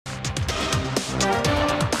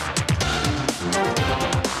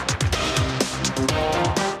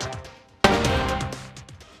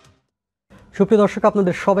সুপ্রিয় দর্শক,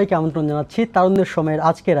 আপনাদের সবাইকে আমন্ত্রণ জানাচ্ছি তারুণ্যের সময়ের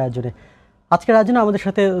আজকের আয়োজনে আমাদের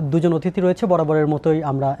সাথে দুজন অতিথি রয়েছে। বরাবরের মতোই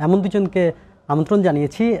আমরা এমন দুজনকে আমন্ত্রণ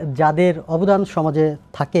জানিয়েছি যাদের অবদান সমাজে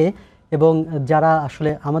থাকে এবং যারা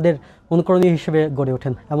আসলে আমাদের অনুকরণীয় হিসেবে গড়ে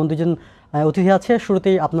ওঠেন। এমন দুজন অতিথি আছে।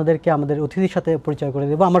 শুরুতেই আপনাদেরকে আমাদের অতিথির সাথে পরিচয় করে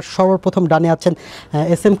দেব। আমার সর্বপ্রথম ডানে আছেন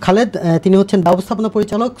SM খালেদ, তিনি হচ্ছেন ব্যবস্থাপনা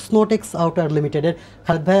পরিচালক স্নোটেক্স আউটওয়্যার লিমিটেডের।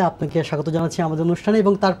 খালেদ ভাই, আপনাকে স্বাগত জানাচ্ছি আমাদের অনুষ্ঠানে।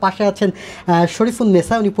 এবং তার পাশে আছেন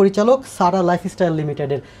শরীফুন্নেসা, উনি পরিচালক সারা লাইফস্টাইল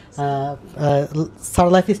লিমিটেডের।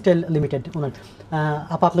 ওনার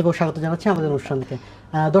আপা, আপনাকেও স্বাগত জানাচ্ছি আমাদের অনুষ্ঠানকে।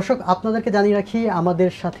 দর্শক, আপনাদেরকে জানিয়ে রাখি, আমাদের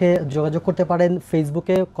সাথে যোগাযোগ করতে পারেন,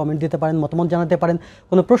 ফেসবুকে কমেন্ট দিতে পারেন, মতামত জানাতে পারেন,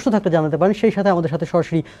 কোনো প্রশ্ন থাকলে জানাতে পারেন। সেই সাথে আমাদের সাথে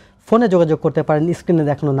সরাসরি ফোনে যোগাযোগ করতে পারেন স্ক্রিনে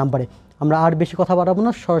দেখানো নাম্বারে। আমরা আর বেশি কথা বাড়াবো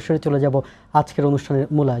না, সরাসরি চলে যাব আজকের অনুষ্ঠানের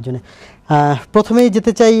মূল আয়োজনে। প্রথমেই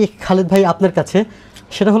যেতে চাই খালেদ ভাই আপনার কাছে।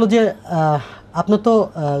 সেটা হলো যে আপনার তো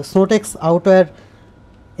স্নোটেক্স আউটওয়্যার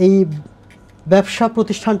এই ব্যবসা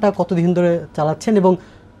প্রতিষ্ঠানটা কতদিন ধরে চালাচ্ছেন, এবং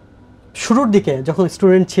শুরুর দিকে যখন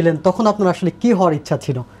স্টুডেন্ট ছিলেন তখন আপনার আসলে কি হওয়ার ইচ্ছা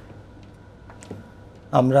ছিল?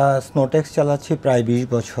 আমরা স্নোটেক্স চালাচ্ছি প্রায় 20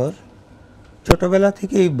 বছর। ছোটোবেলা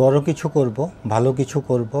থেকেই বড় কিছু করব, ভালো কিছু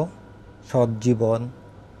করব, সৎ জীবন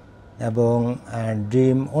এবং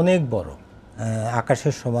ড্রিম অনেক বড়,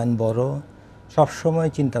 আকাশের সমান বড়। সবসময়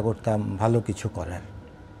চিন্তা করতাম ভালো কিছু করার।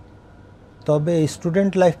 তবে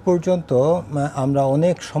স্টুডেন্ট লাইফ পর্যন্ত আমরা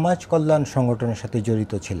অনেক সমাজ কল্যাণ সংগঠনের সাথে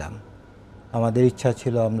জড়িত ছিলাম। আমাদের ইচ্ছা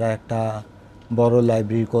ছিল আমরা একটা বড়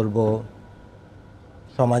লাইব্রেরি করব,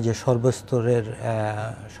 সমাজের সর্বস্তরের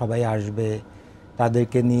সবাই আসবে,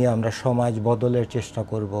 তাদেরকে নিয়ে আমরা সমাজ বদলের চেষ্টা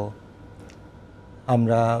করব।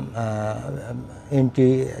 আমরা এন্টি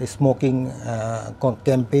স্মোকিং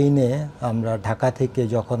ক্যাম্পেইনে আমরা ঢাকা থেকে,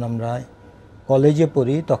 যখন আমরা কলেজে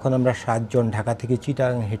পড়ি তখন আমরা 7 জন ঢাকা থেকে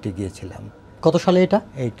চিটাগাং হেঁটে গিয়েছিলাম। কত সালে এটা?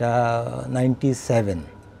 এটা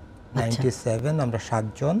 97 আমরা 7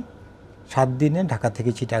 জন 7 দিনে ঢাকা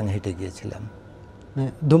থেকে চিটাগাং হেঁটে গিয়েছিলাম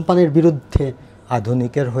ধূমপানের বিরুদ্ধে,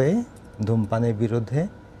 আধুনিকের হয়ে ধূমপানের বিরুদ্ধে।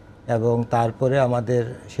 এবং তারপরে আমাদের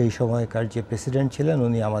সেই সময়কার যে প্রেসিডেন্ট ছিলেন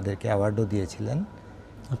উনি আমাদেরকে অ্যাওয়ার্ডও দিয়েছিলেন।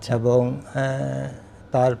 এবং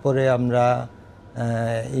তারপরে আমরা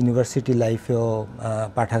ইউনিভার্সিটি লাইফেও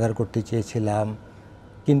পাঠাগার করতে চেয়েছিলাম,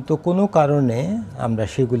 কিন্তু কোনো কারণে আমরা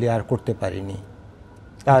সেগুলি আর করতে পারিনি।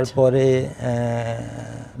 তারপরে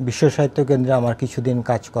বিশ্ব সাহিত্য কেন্দ্রে আমার কিছুদিন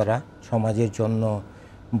কাজ করা, সমাজের জন্য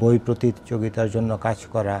বই প্রতিযোগিতার জন্য কাজ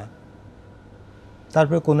করা।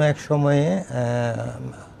 তারপরে কোনো এক সময়ে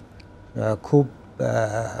খুব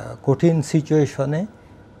কঠিন সিচুয়েশনে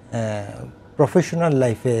প্রফেশনাল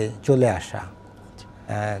লাইফে চলে আসা।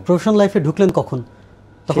 প্রফেশনাল লাইফে ঢুকলেন কখন?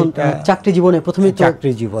 তখন চাকরি জীবনে প্রথমে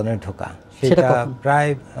চাকরি জীবনে ঢোকা, সেটা প্রায়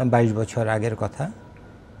 22 বছর আগের কথা।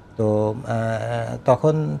 তো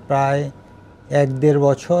তখন প্রায় 1-1.5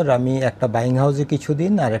 বছর আমি একটা বাইং হাউসে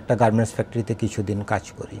কিছুদিন আর একটা গার্মেন্টস ফ্যাক্টরিতে কিছুদিন কাজ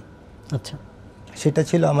করি। আচ্ছা, সেটা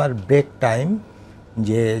ছিল আমার ব্রেক টাইম,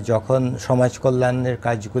 যে যখন সমাজ কল্যাণের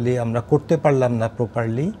কাজগুলি আমরা করতে পারলাম না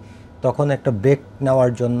প্রপারলি, তখন একটা ব্রেক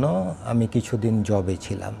নেওয়ার জন্য আমি কিছুদিন জবে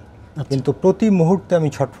ছিলাম। কিন্তু প্রতি মুহূর্তে আমি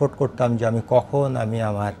ছটফট করতাম যে আমি কখন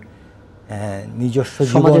আমার নিজস্ব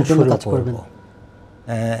জীবন শুরু করব।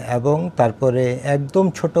 এবং তারপরে একদম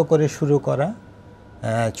ছোট করে শুরু করা,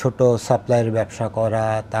 ছোট সাপ্লাইয়ের ব্যবসা করা,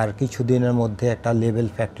 তার কিছুদিনের মধ্যে একটা লেবেল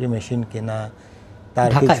ফ্যাক্টরি মেশিন কেনা,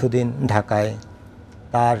 তার কিছুদিন ঢাকায়,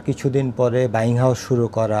 তার কিছুদিন পরে বাইং হাউস শুরু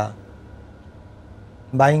করা।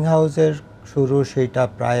 বাইং হাউসের শুরু সেইটা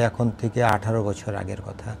প্রায় এখন থেকে 18 বছর আগের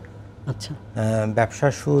কথা। আচ্ছা, ব্যবসা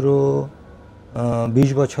শুরু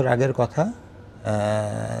 20 বছর আগের কথা,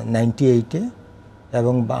 98-এ।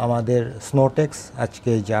 এবং আমাদের স্নোটেক্স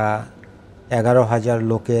আজকে যা 11,000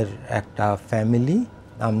 লোকের একটা ফ্যামিলি,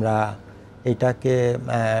 আমরা এটাকে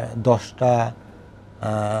 10টা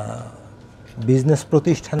বিজনেস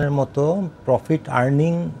প্রতিষ্ঠানের মতো প্রফিট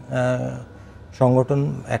আর্নিং সংগঠন,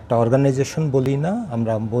 একটা অর্গানাইজেশন বলি না,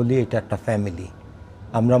 আমরা বলি এটা একটা ফ্যামিলি।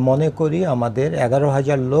 আমরা মনে করি আমাদের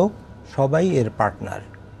 11,000 লোক সবাই এর পার্টনার।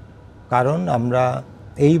 কারণ আমরা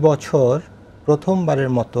এই বছর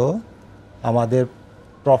প্রথমবারের মতো আমাদের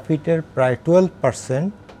প্রফিটের প্রায় 12%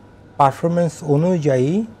 পারফরমেন্স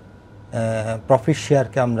অনুযায়ী প্রফিট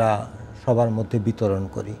শেয়ারকে আমরা সবার মধ্যে বিতরণ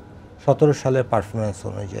করি 17 সালের পারফরমেন্স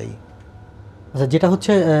অনুযায়ী। আচ্ছা, যেটা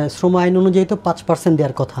হচ্ছে শ্রম আইন অনুযায়ী তো 5%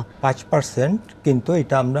 দেওয়ার কথা, 5%, কিন্তু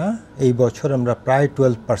এটা আমরা এই বছর আমরা প্রায়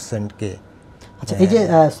 12%কে। আচ্ছা, এই যে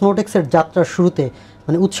স্নোটেক্সের যাত্রার শুরুতে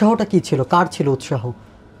মানে উৎসাহটা কি ছিল? কার ছিল উৎসাহ?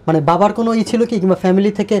 মানে বাবার কোনো ছিল কি, কিংবা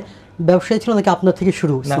ফ্যামিলি থেকে ব্যবসায়ী ছিল নাকি আপনার থেকে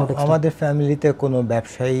শুরু? আমাদের ফ্যামিলিতে কোনো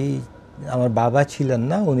ব্যবসায়ী আমার বাবা ছিলেন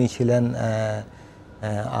না, উনি ছিলেন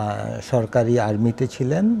সরকারি আর্মিতে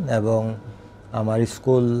ছিলেন। এবং আমার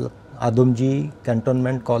school Adamjee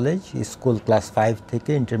cantonment college school class 5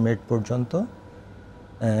 থেকে ইন্টারমিডিয়েট পর্যন্ত।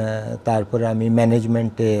 তারপরে আমি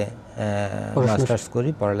ম্যানেজমেন্টে মাস্টার্স করি,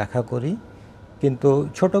 পড়ালেখা করি। কিন্তু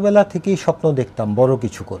ছোটবেলা থেকেই স্বপ্ন দেখতাম বড়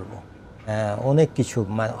কিছু করব, অনেক কিছু,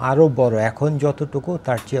 আরও বড়, এখন যতটুকু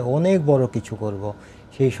তার চেয়ে অনেক বড় কিছু করব,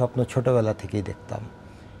 সেই স্বপ্ন ছোটবেলা থেকেই দেখতাম।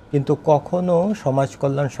 কিন্তু কখনো সমাজ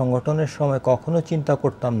কল্যাণ সংগঠনের সময় কখনো চিন্তা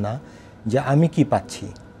করতাম না যে আমি কি পাচ্ছি।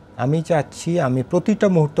 আমি চাচ্ছি আমি প্রতিটা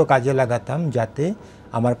মুহূর্ত কাজে লাগাতাম যাতে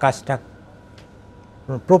আমার কাজটা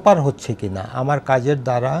প্রপার হচ্ছে কিনা, আমার কাজের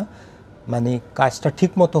দ্বারা মানে কাজটা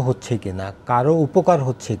ঠিকমতো হচ্ছে কিনা, কারো উপকার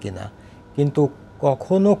হচ্ছে কিনা। কিন্তু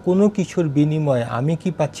কখনো কোনো কিছুর বিনিময়ে আমি কি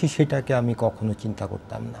পাচ্ছি সেটাকে আমি কখনো চিন্তা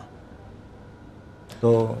করতাম না। তো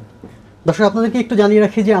দর্শক আপনাদেরকে একটু জানিয়ে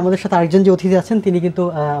রাখি যে আমাদের সাথে আরেকজন যে অতিথি আছেন তিনি কিন্তু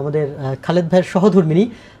আমাদের খালেদ ভাইয়ের সহধর্মিণী।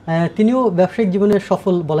 তিনিও ব্যবসায়িক জীবনে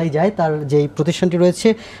সফল বলাই যায়। তার যে প্রতিষ্ঠানটি রয়েছে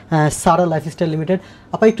সারা লাইফস্টাইল লিমিটেড।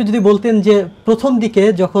 আপা একটু যদি বলতেন যে প্রথম দিকে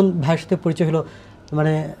যখন ভাইয়ের সাথে পরিচয় হলো,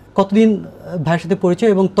 মানে কতদিন ভাইয়ের সাথে পরিচয়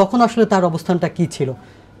এবং তখন আসলে তার অবস্থানটা কি ছিল,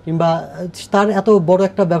 কিংবা তার এত বড়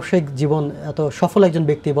একটা ব্যবসায়িক জীবন, এত সফল একজন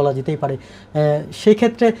ব্যক্তি বলা যেতেই পারে, সেই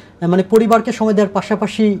ক্ষেত্রে মানে পরিবারকে সময় দেওয়ার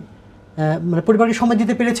পাশাপাশি মানে পরিবারকে সময়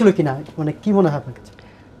দিতে পেরেছিল কিনা, মানে কি মনে হয় আপনার কাছে?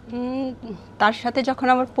 তার সাথে যখন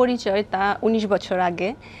আমার পরিচয় তা 19 বছর আগে,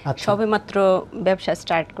 সবেমাত্র ব্যবসা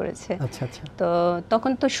স্টার্ট করেছে। আচ্ছা আচ্ছা। তো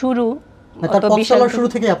তখন তো শুরু, তার পথ চলার শুরু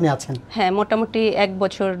থেকে আপনি আছেন? হ্যাঁ, মোটামুটি 1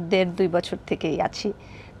 বছর 1.5-2 বছর থেকেই আছি।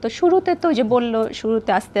 তো শুরুতে তো যে বললো,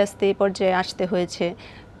 শুরুতে আস্তে আস্তে এই পর্যায়ে আসতে হয়েছে।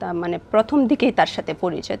 তা মানে প্রথম দিকেই তার সাথে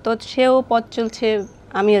পরিচয়, তো সেও পথ চলছে,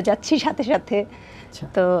 আমিও যাচ্ছি সাথে সাথে।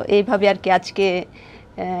 তো এইভাবে আর কি আজকে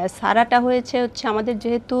সারাটা হচ্ছে আমাদের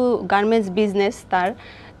যেহেতু গার্মেন্টস বিজনেস তার,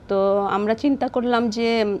 তো আমরা চিন্তা করলাম যে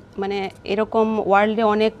মানে এরকম ওয়ার্ল্ডে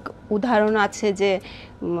অনেক উদাহরণ আছে যে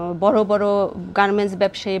বড় বড় গার্মেন্টস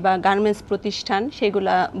ব্যবসায়ী বা গার্মেন্টস প্রতিষ্ঠান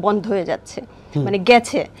সেগুলা বন্ধ হয়ে যাচ্ছে, মানে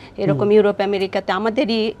গেছে এরকম ইউরোপ আমেরিকাতে,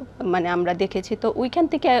 আমাদেরই মানে আমরা দেখেছি। তো ওইখান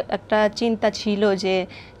থেকে একটা চিন্তা ছিল যে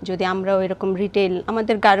যদি আমরাও এরকম রিটেল,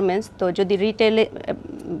 আমাদের গার্মেন্টস তো যদি রিটেল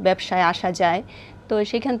ব্যবসায় আসা যায়, তো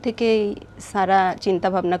সেখান থেকেই সারা চিন্তা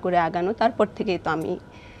ভাবনা করে আগানো। তারপর থেকেই তো আমি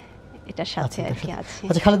এটার সাথে আর কি আছি।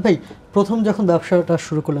 আচ্ছা খালেদ ভাই, প্রথম যখন ব্যবসাটা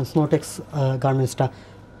শুরু করলেন স্নোটেক্স গার্মেন্টসটা,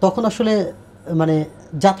 তখন আসলে মানে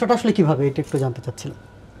যাত্রাটা আসলে কিভাবে, এটা একটু জানতে চাচ্ছিলাম।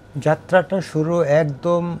 যাত্রাটা শুরু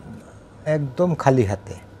একদম একদম খালি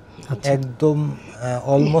হাতে, একদম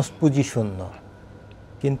অলমোস্ট পুঁজি শূন্য।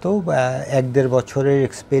 কিন্তু 1-1.5 বছরের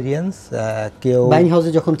এক্সপিরিয়েন্স। কেউ বাইং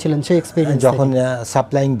হাউসে যখন ছিলেন সেই এক্সপিরিয়েন্স, যখন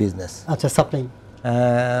সাপ্লাইং বিজনেস, আচ্ছা সাপ্লাইং,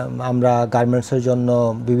 আমরা গার্মেন্টসের জন্য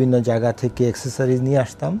বিভিন্ন জায়গা থেকে অ্যাক্সেসরিজ নিয়ে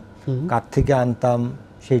আসতাম, কার থেকে আনতাম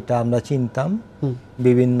সেটা আমরা চিনতাম,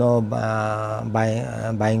 বিভিন্ন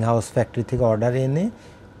বাইং হাউস ফ্যাক্টরি থেকে অর্ডার এনে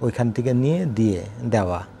ওইখান থেকে নিয়ে দিয়ে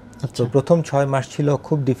দেওয়া। তো প্রথম 6 মাস ছিল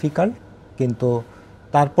খুব ডিফিকাল্ট, কিন্তু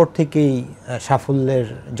তারপর থেকেই সাফল্যের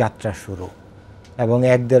যাত্রা শুরু। এবং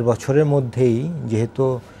 1-1.5 বছরের মধ্যেই যেহেতু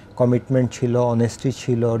কমিটমেন্ট ছিল, অনেস্টি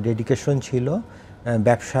ছিল, ডেডিকেশন ছিল,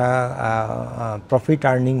 ব্যবসা প্রফিট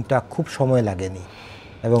আর্নিংটা খুব সময় লাগেনি।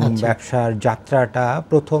 এবং ব্যবসার যাত্রাটা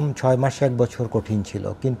প্রথম 6 মাস 1 বছর কঠিন ছিল,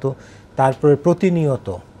 কিন্তু তারপরে প্রতিনিয়ত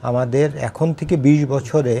আমাদের এখন থেকে 20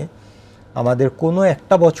 বছরে আমাদের কোনো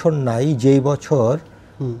একটা বছর নাই যেই বছর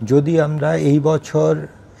যদি আমরা এই বছর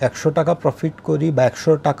 100 টাকা প্রফিট করি বা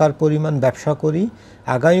 100 টাকার পরিমাণ ব্যবসা করি,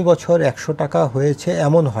 আগামী বছর 100 টাকা হয়েছে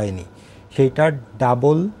এমন হয়নি। সেইটার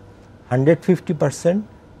ডাবল, 150%,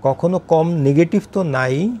 কখনো কম, নেগেটিভ তো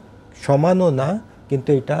নাই, সমানও না, কিন্তু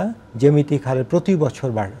এটা জ্যামিতিক হারে প্রতি বছর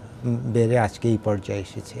বেড়ে আজকে এই পর্যায়ে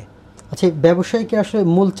এসেছে। আচ্ছা, ব্যবসায়ীকে আসলে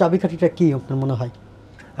মূল চাবিকাঠিটা কি আপনার মনে হয়?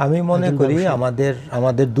 আমি মনে করি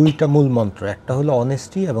আমাদের 2টা মূল মন্ত্র, একটা হলো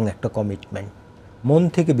অনেস্টি এবং একটা কমিটমেন্ট, মন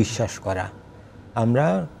থেকে বিশ্বাস করা। আমরা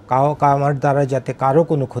আমার দ্বারা যাতে কারো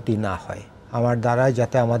কোনো ক্ষতি না হয়, আমার দ্বারা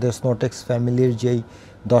যাতে আমাদের স্নোটেক্স ফ্যামিলির যেই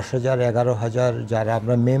 10,000 11,000 যারা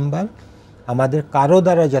আমরা মেম্বার, আমাদের কারো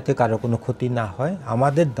দ্বারা যাতে কারো কোনো ক্ষতি না হয়,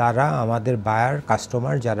 আমাদের দ্বারা আমাদের বায়ার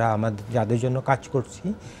কাস্টমার যারা যাদের জন্য কাজ করছি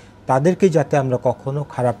তাদেরকে যাতে আমরা কখনো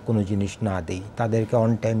খারাপ কোনো জিনিস না দিই, তাদেরকে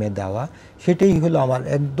অন টাইমে দেওয়া, সেটাই হলো আমার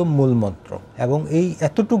একদম মূল মন্ত্র। এবং এই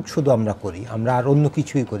এতটুক শুধু আমরা করি, আমরা আর অন্য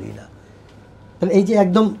কিছুই করি না। তাহলে এই যে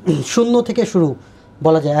একদম শূন্য থেকে শুরু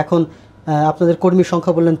বলা যায়, এখন আপনাদের কর্মী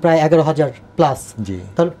সংখ্যা বললেন প্রায় 11,000 প্লাস। জি।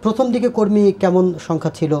 তাহলে প্রথম দিকে কর্মী কেমন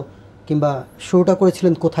সংখ্যা ছিল, কিংবা শুরুটা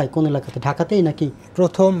করেছিলেন কোথায়, কোন এলাকাতে, ঢাকাতেই নাকি?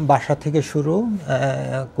 প্রথম বাসা থেকে শুরু,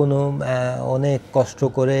 কোনো অনেক কষ্ট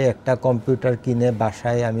করে একটা কম্পিউটার কিনে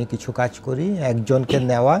বাসায় আমি কিছু কাজ করি, একজনকে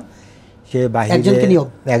নেওয়া, সে বাহিরে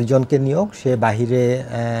একজনকে নিয়োগ, সে বাহিরে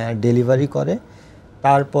ডেলিভারি করে।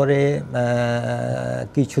 তারপরে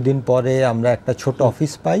কিছুদিন পরে আমরা একটা ছোট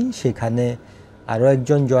অফিস পাই, সেখানে আরও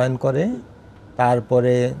একজন জয়েন করে,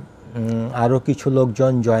 তারপরে আরও কিছু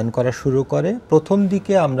লোকজন জয়েন করা শুরু করে। প্রথম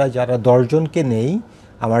দিকে আমরা যারা 10 জনকে নেই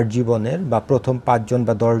আমার জীবনের, বা প্রথম 5 জন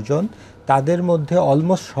বা 10 জন, তাদের মধ্যে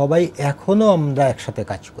অলমোস্ট সবাই এখনও আমরা একসাথে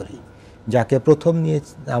কাজ করি। যাকে প্রথম নিয়ে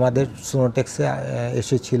আমাদের সোনোটেক্সে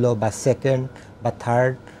এসেছিল, বা সেকেন্ড বা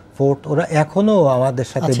থার্ড ফোর্থ, ওরা এখনও আমাদের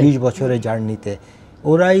সাথে 20 বছরের জার্নিতে,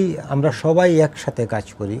 আমরা সবাই একসাথে কাজ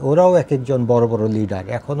করি। ওরাও এক একজন বড় বড় লিডার,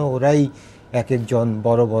 এখনও ওরাই এক একজন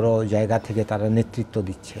বড় বড় জায়গা থেকে তারা নেতৃত্ব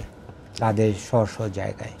দিচ্ছে তাদের স্ব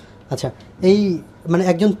জায়গায়। আচ্ছা, এই মানে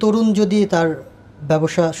একজন তরুণ যদি তার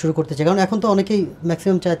ব্যবসা শুরু করতে চায়, কারণ এখন তো অনেকেই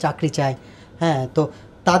ম্যাক্সিমাম চায় চাকরি চায়, হ্যাঁ, তো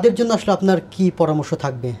তাদের জন্য আসলে আপনার কি পরামর্শ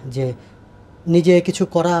থাকবে, যে নিজে কিছু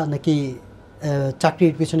করা নাকি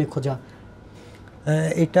চাকরির পিছনে খোঁজা?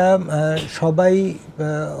 এটা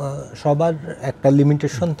সবার একটা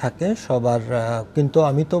লিমিটেশন থাকে সবার, কিন্তু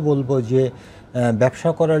আমি তো বলবো যে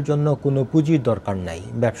ব্যবসা করার জন্য কোনো পুঁজির দরকার নাই।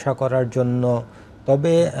 ব্যবসা করার জন্য,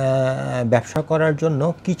 তবে ব্যবসা করার জন্য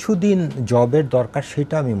কিছুদিন জবের দরকার,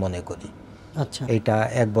 সেটা আমি মনে করি। আচ্ছা, এটা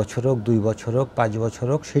 1 বছর হোক, 2 বছর হোক, 5 বছর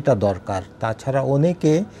হোক, সেটা দরকার। তাছাড়া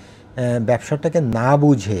অনেকে ব্যবসাটাকে না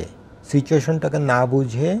বুঝে, সিচুয়েশনটাকে না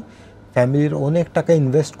বুঝে ফ্যামিলির অনেক টাকা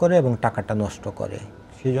ইনভেস্ট করে এবং টাকাটা নষ্ট করে।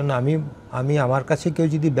 সেই জন্য আমি আমার কাছে কেউ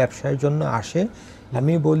যদি ব্যবসার জন্য আসে,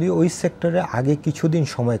 আমি বলি ওই সেক্টরে আগে কিছুদিন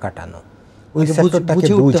সময় কাটানো, ওই সেক্টরটাকে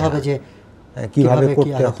বুঝতে হবে যে কীভাবে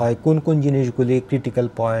করতে হয়, কোন কোন জিনিসগুলি ক্রিটিক্যাল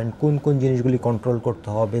পয়েন্ট, কোন কোন জিনিসগুলি কন্ট্রোল করতে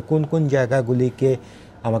হবে, কোন কোন জায়গাগুলিকে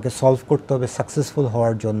আমাকে সলভ করতে হবে সাকসেসফুল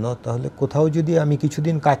হওয়ার জন্য। তাহলে কোথাও যদি আমি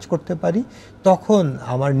কিছুদিন কাজ করতে পারি, তখন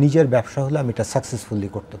আমার নিজের ব্যবসা হলে আমি এটা সাকসেসফুলি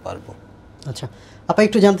করতে পারবো। আচ্ছা, আপনি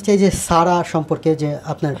একটু জানতে চাই যে সারা সম্পর্কে, যে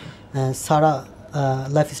আপনার সারা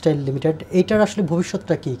লাইফস্টাইল লিমিটেড, এইটার আসলে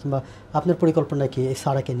ভবিষ্যৎটা কি, কিংবা আপনার পরিকল্পনা কি এই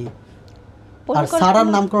সারাকে নিয়ে? আর সারার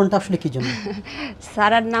নামকরণটা আসলে কি জন্য?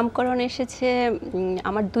 সারার নামকরণ এসেছে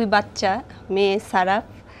আমার 2 বাচ্চা, মেয়ে সারাফ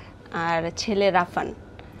আর ছেলে রাফান,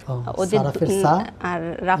 ওদের আর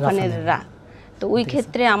রাফানের রা। তো ওই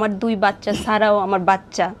ক্ষেত্রে আমার 2 বাচ্চা, সারাও আমার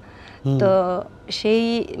বাচ্চা। তো সেই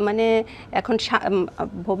মানে এখন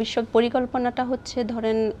ভবিষ্যৎ পরিকল্পনাটা হচ্ছে,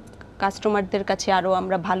 ধরেন কাস্টমারদের কাছে আরও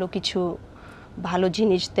আমরা ভালো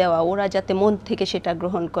জিনিস দেওয়া, ওরা যাতে মন থেকে সেটা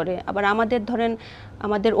গ্রহণ করে। আবার আমাদের ধরেন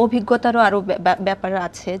আমাদের অভিজ্ঞতারও আরও ব্যাপার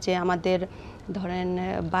আছে, যে আমাদের ধরেন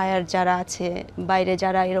বায়ার যারা আছে, বাইরে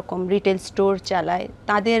যারা এরকম রিটেল স্টোর চালায়,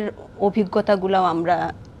 তাদের অভিজ্ঞতাগুলোও আমরা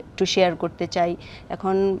একটু শেয়ার করতে চাই।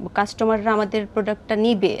 এখন কাস্টমাররা আমাদের প্রোডাক্টটা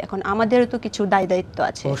নিবে, এখন আমাদেরও তো কিছু দায়িত্ব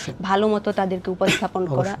আছে, ভালো মতো তাদেরকে উপস্থাপন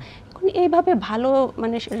করা। এখন এইভাবে ভালো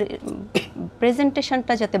মানে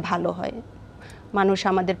প্রেজেন্টেশনটা যাতে ভালো হয়, মানুষ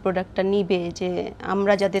আমাদের প্রোডাক্টটা নিবে, যে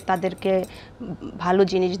আমরা যাতে তাদেরকে ভালো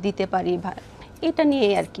জিনিস দিতে পারি, এটা নিয়ে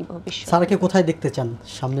আর কি ভবিষ্যৎ। সারাকে কোথায় দেখতে চান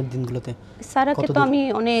সামনের দিনগুলোতে? সারাকে তো আমি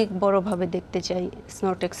অনেক বড়ভাবে দেখতে চাই,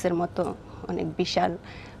 স্নোটেক্সের মতো অনেক বিশাল।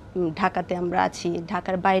 ঢাকাতে আমরা আছি,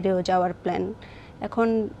 ঢাকার বাইরেও যাওয়ার প্ল্যান, এখন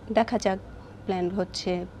দেখা যাক, প্ল্যান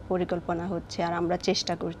হচ্ছে, পরিকল্পনা হচ্ছে, আর আমরা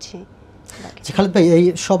চেষ্টা করছি। খালিদ ভাই, এই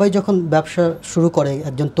সবাই যখন ব্যবসা শুরু করে,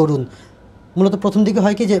 একজন তরুণ মূলত প্রথম দিকে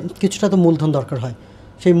হয় কি, যে কিছুটা তো মূলধন দরকার হয়।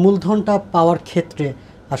 সেই মূলধনটা পাওয়ার ক্ষেত্রে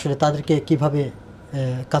আসলে তাদেরকে কিভাবে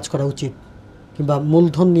কাজ করা উচিত, কিংবা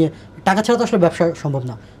মূলধন নিয়ে, টাকা ছাড়া তো আসলে ব্যবসা সম্ভব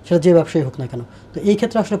না, সেটা যে ব্যবসায়ী হোক না কেন। তো এই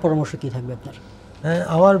ক্ষেত্রে আসলে পরামর্শ কী থাকবে আপনার?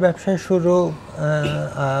 আমার ব্যবসায় শুরু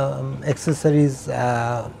অ্যাক্সেসরিজ,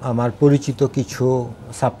 আমার পরিচিত কিছু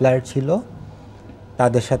সাপ্লায়ার ছিল,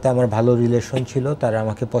 তাদের সাথে আমার ভালো রিলেশন ছিল, তারা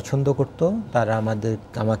আমাকে পছন্দ করতো, তারা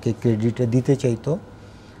আমাকে ক্রেডিটে দিতে চাইতো।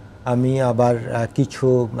 আমি আবার কিছু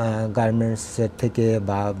গার্মেন্টসের থেকে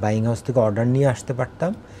বা বাইং হাউস থেকে অর্ডার নিয়ে আসতে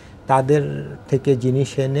পারতাম, তাদের থেকে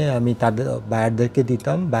জিনিস এনে আমি তাদের বায়ারদেরকে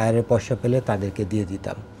দিতাম, বায়ারের পয়সা পেলে তাদেরকে দিয়ে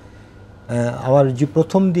দিতাম। আমার যে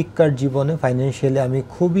প্রথম দিককার জীবনে ফাইন্যান্সিয়ালি আমি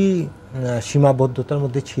খুবই সীমাবদ্ধতার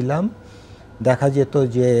মধ্যে ছিলাম। দেখা যেত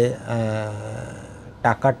যে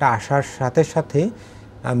টাকাটা আসার সাথে সাথে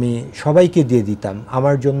আমি সবাইকে দিয়ে দিতাম,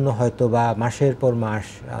 আমার জন্য হয়তো বা মাসের পর মাস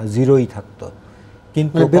জিরোই থাকতো,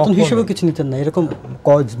 কিন্তু বেতন হিসাবে কিছু নিতেন না এরকম?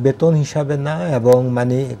 বেতন হিসাবে না, এবং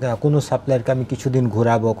মানে কোনো সাপ্লায়ারকে আমি কিছুদিন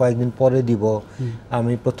ঘোরাবো, কয়েকদিন পরে দিব,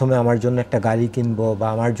 আমি প্রথমে আমার জন্য একটা গাড়ি কিনবো বা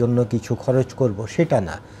আমার জন্য কিছু খরচ করব, সেটা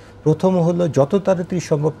না। প্রথম হলো যত তাড়াতাড়ি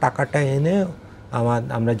সম্ভব টাকাটা এনে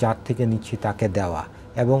আমরা যার থেকে নিচ্ছি তাকে দেওয়া,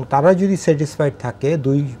 এবং তারা যদি স্যাটিসফাইড থাকে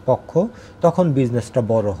 2 পক্ষ, তখন বিজনেসটা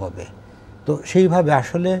বড় হবে। তো সেইভাবে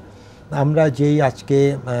আসলে আমরা যেই আজকে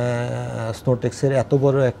স্নোটেক্সের এত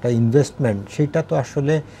বড় একটা ইনভেস্টমেন্ট, সেটা তো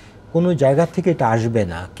আসলে কোনো জায়গা থেকে এটা আসবে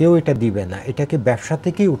না, কেউ এটা দিবে না, এটাকে ব্যবসা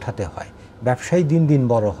থেকেই উঠাতে হয়, ব্যবসায় দিন দিন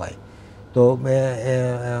বড় হয়। তো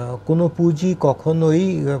কোনো পুঁজি কখনোই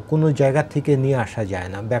কোনো জায়গা থেকে নিয়ে আসা যায়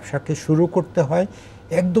না, ব্যবসাকে শুরু করতে হয়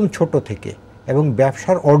একদম ছোট থেকে, এবং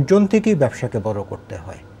ব্যবসার অর্জন থেকেই ব্যবসাকে বড় করতে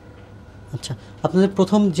হয়। আচ্ছা, আপনাদের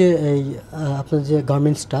প্রথম যে এই আপনাদের যে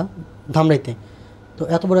গার্মেন্টসটা ধামরাইতে, তো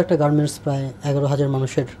এত বড় একটা গার্মেন্টস, প্রায় 11,000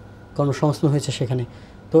 মানুষের কর্মসংস্থান হয়েছে সেখানে।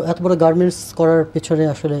 তো এত বড় গার্মেন্টস করার পেছনে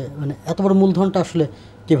আসলে মানে এত বড় মূলধনটা আসলে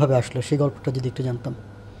কিভাবে আসলো, সেই গল্পটা যদি একটু জানতাম।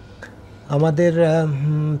 আমাদের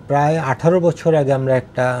প্রায় 18 বছর আগে আমরা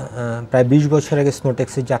প্রায় 20 বছর আগে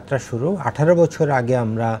স্নোটেক্সের যাত্রা শুরু। 18 বছর আগে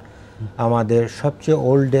আমরা আমাদের সবচেয়ে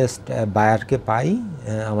ওল্ডেস্ট বায়ারকে পাই,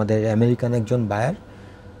 আমাদের আমেরিকান একজন বায়ার।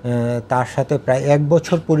 তার সাথে প্রায় 1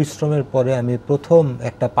 বছর পরিশ্রমের পরে আমি প্রথম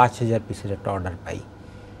একটা 5,000 পিসের একটা অর্ডার পাই।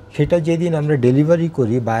 সেটা যেদিন আমরা ডেলিভারি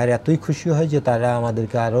করি, বায়ার এতই খুশি হয় যে তারা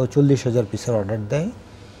আমাদেরকে আরও 40,000 পিসের অর্ডার দেয়।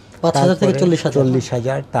 5,000 থেকে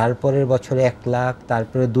 40,000, তারপরের বছরে 1 লাখ,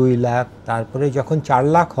 তারপরে 2 লাখ, তারপরে যখন 4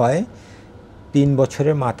 লাখ হয় 3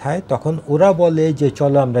 বছরের মাথায়, তখন ওরা বলে যে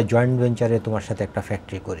চলো আমরা জয়েন্ট ভেঞ্চারে তোমার সাথে একটা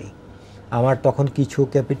ফ্যাক্টরি করি। আমার তখন কিছু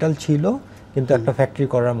ক্যাপিটাল ছিল, কিন্তু একটা ফ্যাক্টরি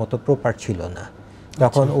করার মতো প্রপার ছিল না।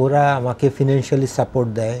 তখন ওরা আমাকে ফিনান্সিয়ালি সাপোর্ট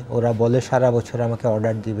দেয়, ওরা বলে সারা বছর আমাকে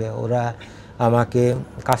অর্ডার দিবে, ওরা আমাকে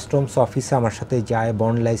কাস্টমস অফিসে আমার সাথে যায়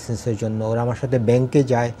বন্ড লাইসেন্সের জন্য, ওরা আমার সাথে ব্যাংকে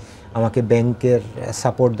যায় আমাকে ব্যাংকের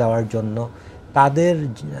সাপোর্ট দেওয়ার জন্য। তাদের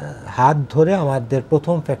হাত ধরে আমাদের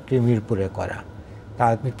প্রথম ফ্যাক্টরি মিরপুরে করা,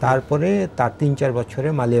 তারপরে তার 3-4 বছরে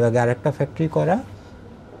মালিবাগে আরেকটা ফ্যাক্টরি করা।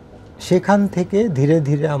 সেখান থেকে ধীরে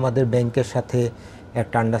ধীরে আমাদের ব্যাংকের সাথে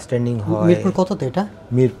একটা আন্ডারস্ট্যান্ডিং হয়। মিরপুর কততে এটা?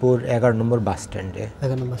 মিরপুর 11 নম্বর বাস স্ট্যান্ডে।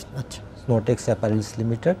 11 নম্বর। আচ্ছা। স্নোটেক্স অ্যাপারেলস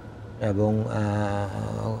লিমিটেড এবং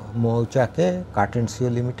মৌচাকে কার্টেন্সিও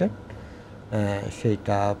লিমিটেড,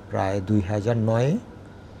 সেইটা প্রায় 2009-এ।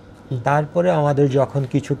 তারপরে আমাদের যখন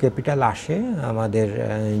কিছু ক্যাপিটাল আসে, আমাদের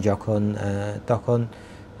তখন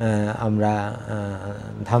আমরা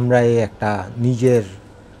ধামরাইয়ে একটা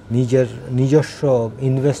নিজস্ব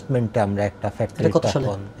ইনভেস্টমেন্টে আমরা একটা ফ্যাক্টরি,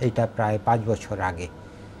 তখন এইটা প্রায় 5 বছর আগে,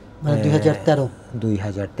 মানে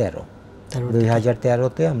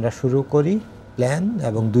 2013-তে আমরা শুরু করি প্ল্যান,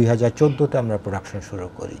 এবং 2014-তে আমরা প্রোডাকশন শুরু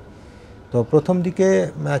করি। তো প্রথম দিকে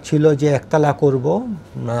ছিল যে একতলা করব,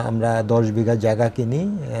 আমরা 10 বিঘা জায়গা কিনি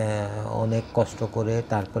অনেক কষ্ট করে,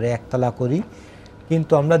 তারপরে একতলা করি।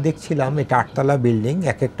 কিন্তু আমরা দেখছিলাম এটা 8তলা বিল্ডিং,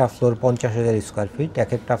 এক একটা ফ্লোর 50,000 স্কোয়ার ফিট,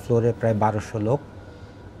 এক একটা ফ্লোরে প্রায় 1200 লোক।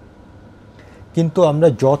 কিন্তু আমরা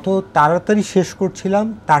যত তাড়াতাড়ি শেষ করছিলাম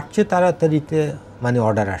তার চেয়ে তাড়াতাড়িতে মানে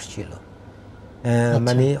অর্ডার আসছিল।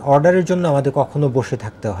 মানে অর্ডারের জন্য আমাদের কখনো বসে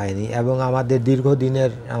থাকতে হয়নি। এবং আমাদের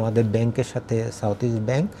দীর্ঘদিনের আমাদের ব্যাংকের সাথে, সাউথ ইস্ট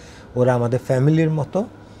ব্যাংক, ওরা আমাদের ফ্যামিলির মতো,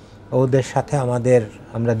 ওদের সাথে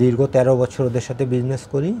আমরা দীর্ঘ 13 বছর ওদের সাথে বিজনেস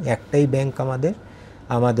করি। একটাই ব্যাংক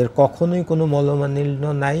আমাদের কখনোই কোনো মনোমালিন্য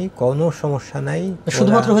নাই, কোনো সমস্যা নাই।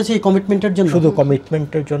 শুধুমাত্র হয়েছে এই কমিটমেন্টের জন্য, শুধু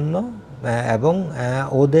কমিটমেন্টের জন্য। এবং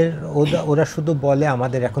ওরা শুধু বলে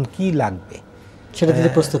আমাদের এখন কি লাগবে সেটা দিতে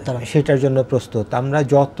প্রস্তুত, তারা সেটার জন্য প্রস্তুত। আমরা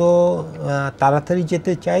যত তাড়াতাড়ি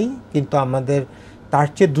যেতে চাই, কিন্তু আমাদের তার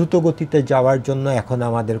চেয়ে দ্রুত গতিতে যাওয়ার জন্য এখন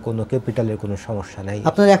আমাদের কোনো ক্যাপিটালের কোনো সমস্যা নাই।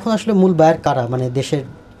 আপনার এখন আসলে মূল বায়ার কারা, মানে দেশের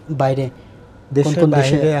বাইরে?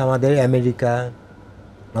 আমাদের আমেরিকা,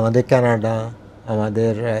 আমাদের কানাডা,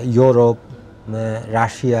 আমাদের ইউরোপ,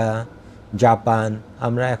 রাশিয়া, জাপান।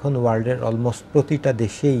 আমরা এখন ওয়ার্ল্ডের অলমোস্ট প্রতিটা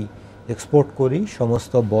দেশেই এক্সপোর্ট করি।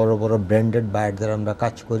 সমস্ত বড় বড় ব্র্যান্ডেড বায়ারদের আমরা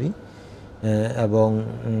কাজ করি, এবং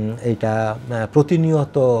এটা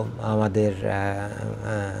প্রতিনিয়ত আমাদের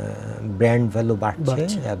ব্র্যান্ড ভ্যালু বাড়ছে।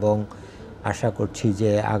 এবং আশা করছি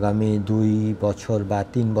যে আগামী 2 বছর বা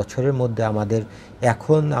 3 বছরের মধ্যে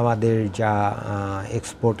আমাদের যা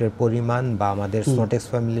এক্সপোর্টের পরিমাণ বা আমাদের স্নোটেক্স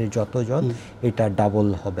ফ্যামিলির যতজন, এটা ডাবল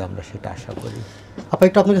হবে, আমরা সেটা আশা করি। আপা,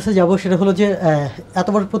 একটু আপনার কাছে যাবো, সেটা হলো যে এত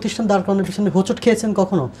বড় প্রতিষ্ঠান দাঁড় করানোর পিছনে হোঁচট খেয়েছেন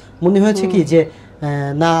কখনো? মনে হয়েছে কি যে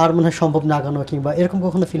না আর মনে হয় সম্ভব না আগানো, কিংবা এরকম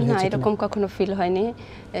কখনো ফিল হয়েছে? না, এরকম কখনো ফিল হয়নি।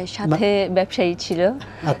 সাথে ব্যবসায়ী ছিল,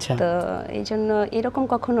 আচ্ছা, তো এই জন্য এরকম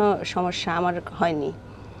কখনো সমস্যা আমার হয়নি।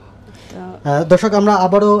 দর্শক, আমরা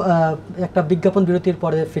আবারও একটা বিজ্ঞাপন বিরতির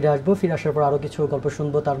পরে ফিরে আসবো। ফিরে আসার পর আরও কিছু গল্প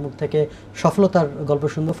শুনবো, তার মুখ থেকে সফলতার গল্প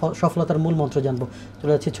শুনবো, সফলতার মূল মন্ত্র জানবো।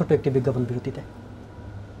 চলে যাচ্ছি ছোট্ট একটি বিজ্ঞাপন বিরতিতে।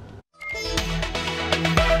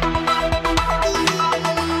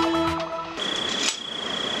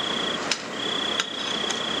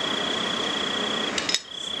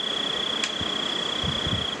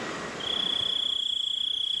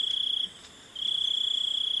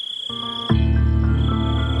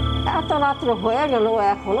 এত রাত্র হয়ে গেল,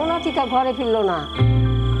 এখনো নাতিটা ঘরে ফিরলো না।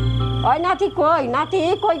 ওই নাতি কই, নাতি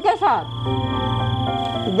কই গেছে?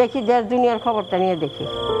 দেখি দেশ দুনিয়ার খবরটা নিয়ে দেখি।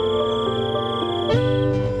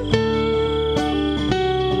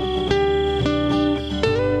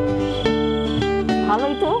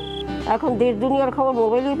 ভালোই তো, এখন দেশ দুনিয়ার খবর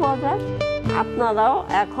মোবাইলেই পাওয়া যায়। আপনারাও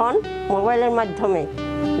এখন মোবাইলের মাধ্যমে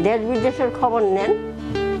দেশ বিদেশের খবর নেন,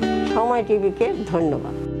 সময় টিভিকে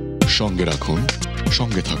ধন্যবাদ। সঙ্গে রাখুন,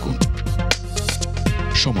 সঙ্গে থাকুন।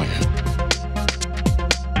 সময় অ্যাপ।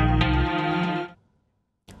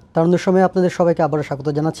 তারুণ্যের সময় আপনাদের সবাইকে আবারও স্বাগত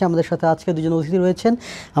জানাচ্ছি। আমাদের সাথে আজকে দুজন অতিথি রয়েছেন।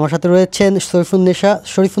 আমার সাথে রয়েছেন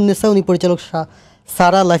শরীফুন্নেসা, উনি পরিচালক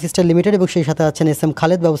সারা লাইফস্টাইল লিমিটেড, এবং সেই সাথে আছেন এস এম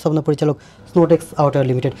খালেদ, ব্যবস্থাপনা পরিচালক স্নোটেক্স আউটওয়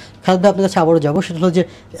লিমিটেড। খালেদ ভাই, আপনার কাছে আবারও যাবো। সেটা হলো যে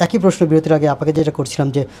একই প্রশ্ন বিরতির আগে আপনাকে যেটা করছিলাম,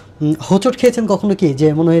 যে হোঁচট খেয়েছেন কখনো কি, যে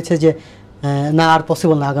মনে হয়েছে যে না আর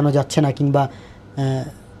পসিবল না, আগানো যাচ্ছে না, কিংবা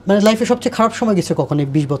মানে লাইফে সবচেয়ে খারাপ সময় গেছে কখনো এই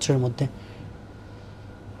 20 বছরের মধ্যে?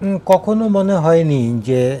 কখনো মনে হয়নি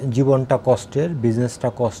যে জীবনটা কষ্টের, বিজনেসটা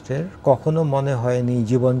কষ্টের। কখনো মনে হয়নি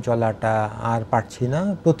জীবন চলাটা আর পারছি না।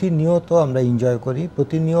 প্রতিনিয়ত আমরা এনজয় করি,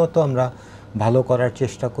 প্রতিনিয়ত আমরা ভালো করার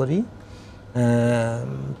চেষ্টা করি।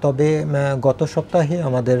 তবে গত সপ্তাহে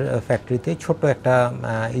আমাদের ফ্যাক্টরিতে ছোট একটা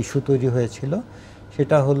ইস্যু তৈরি হয়েছিল।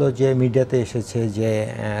 সেটা হলো যে মিডিয়াতে এসেছে যে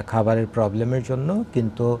খাবারের প্রবলেমের জন্য,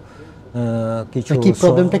 কিন্তু কিছু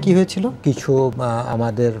প্রবলেমটা কি হয়েছিল? কিছু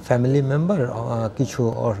আমাদের ফ্যামিলি মেম্বার কিছু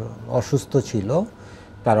অসুস্থ ছিল,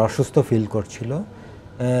 তার অসুস্থ ফিল করছিল,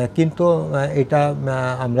 কিন্তু এটা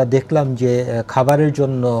আমরা দেখলাম যে খাবারের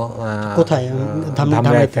জন্য কোথায়?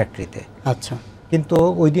 ধামরাই ফ্যাক্টরিতে। আচ্ছা। কিন্তু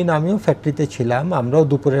ওই দিন আমিও ফ্যাক্টরিতে ছিলাম, আমরাও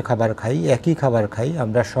দুপুরের খাবার খাই, একই খাবার খাই,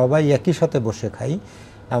 আমরা সবাই একই সাথে বসে খাই।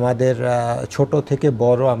 আমাদের ছোট থেকে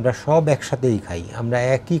বড় আমরা সব একসাথেই খাই, আমরা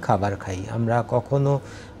একই খাবার খাই। আমরা কখনো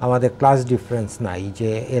আমাদের ক্লাস ডিফারেন্স নাই যে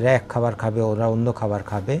এরা এক খাবার খাবে, ওরা অন্য খাবার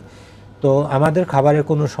খাবে। তো আমাদের খাবারের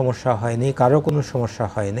কোনো সমস্যা হয়নি, কারো কোনো সমস্যা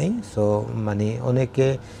হয়নি। সো মানে অনেকে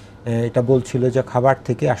এটা বলছিল যে খাবার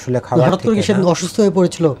থেকে, আসলে খাবার থেকে অসুস্থ হয়ে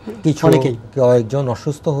পড়েছিল কিছু, কয়েকজন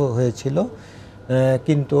অসুস্থ হয়েছিল,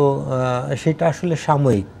 কিন্তু সেটা আসলে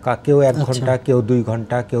সাময়িক। কেউ 1 ঘন্টা, কেউ 2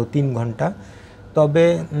 ঘন্টা, কেউ 3 ঘন্টা। তবে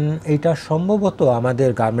এটা সম্ভবত আমাদের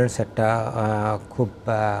গার্মেন্টস খুব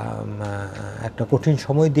একটা কঠিন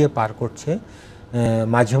সময় দিয়ে পার করছে।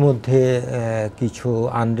 মাঝে মধ্যে কিছু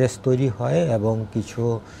আনরেস্ট তৈরি হয় এবং কিছু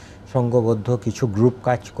সংঘবদ্ধ কিছু গ্রুপ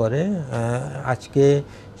কাজ করে। আজকে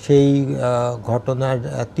সেই ঘটনার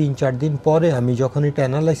 3-4 দিন পরে আমি যখন এটা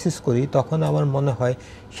অ্যানালাইসিস করি, তখন আমার মনে হয়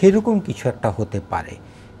সেরকম কিছু একটা হতে পারে।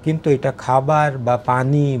 কিন্তু এটা খাবার বা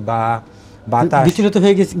পানি বা বাতাস, বিচলিত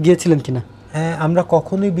হয়ে গিয়েছিলেন কিনা? আমরা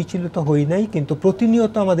কখনোই বিচলিত হই নাই, কিন্তু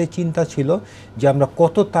প্রতিনিয়ত আমাদের চিন্তা ছিল যে আমরা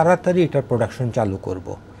কত তাড়াতাড়ি এটার প্রোডাকশন চালু করব।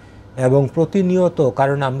 এবং প্রতিনিয়ত,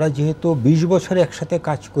 কারণ আমরা যেহেতু 20 বছর একসাথে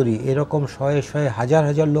কাজ করি, এরকম শয়ে হাজার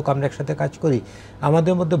হাজার লোক আমরা একসাথে কাজ করি,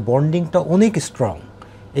 আমাদের মধ্যে বন্ডিংটা অনেক স্ট্রং।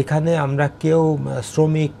 এখানে আমরা কেউ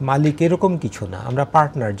শ্রমিক মালিক এরকম কিছু না, আমরা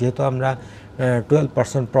পার্টনার। যেহেতু আমরা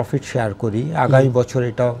 12% প্রফিট শেয়ার করি, আগামী বছর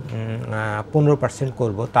এটা 15%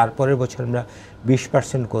 করব, তারপরের বছর আমরা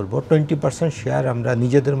 20% করব, 20% শেয়ার আমরা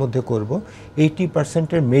নিজেদের মধ্যে করব,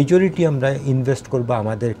 80%-এর মেজরিটি আমরা ইনভেস্ট করব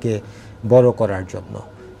আমাদেরকে বড় করার জন্য।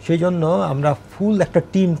 সেই জন্য আমরা ফুল একটা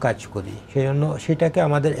টিম কাজ করি, সেই জন্য সেটাকে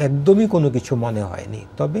আমাদের একদমই কোনো কিছু মনে হয়নি।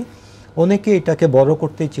 তবে অনেকে এটাকে বড়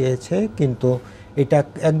করতে চেয়েছে, কিন্তু এটা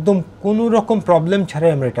একদম কোনো রকম প্রবলেম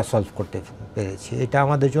ছাড়াই আমরা এটা সলভ করতে পেরেছি। এটা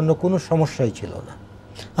আমাদের জন্য কোনো সমস্যাই ছিল না।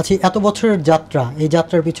 আচ্ছা, এত বছরের যাত্রা, এই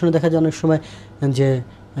যাত্রার পিছনে দেখা যায় অনেক সময় যে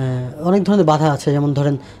অনেক ধরনের বাধা আছে, যেমন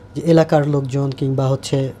ধরেন যে এলাকার লোকজন, কিংবা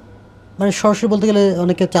হচ্ছে মানে সরাসরি বলতে গেলে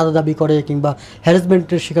অনেকে চাঁদা দাবি করে, কিংবা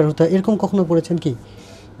হ্যারাসমেন্টের শিকার হতে হয়। এরকম কখনো পড়েছেন কি?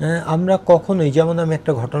 আমরা কখনোই, যেমন আমি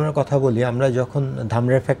একটা ঘটনার কথা বলি, আমরা যখন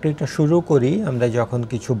ধামরাই ফ্যাক্টরিটা শুরু করি, আমরা যখন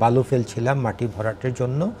কিছু বালু ফেলছিলাম মাটি ভরাটের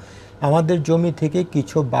জন্য, আমাদের জমি থেকে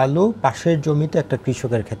কিছু বালু পাশের জমিতে একটা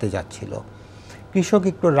কৃষকের খেতে যাচ্ছিল। কৃষক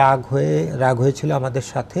একটু রাগ হয়েছিল আমাদের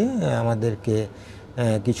সাথে, আমাদেরকে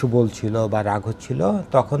কিছু বলছিল বা রাগ হচ্ছিল।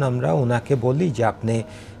 তখন আমরা ওনাকে বলি যে আপনি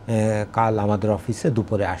কাল আমাদের অফিসে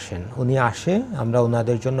দুপুরে আসেন। উনি আসে, আমরা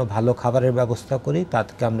ওনাদের জন্য ভালো খাবারের ব্যবস্থা করি,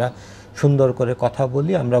 তাদেরকে আমরা সুন্দর করে কথা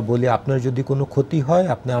বলি, আমরা বলি আপনার যদি কোনো ক্ষতি হয়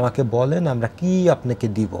আপনি আমাকে বলেন, আমরা কি আপনাকে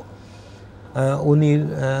দিব। উনি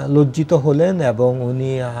লজ্জিত হলেন এবং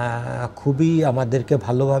উনি খুবই আমাদেরকে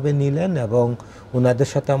ভালোভাবে নিলেন, এবং ওনাদের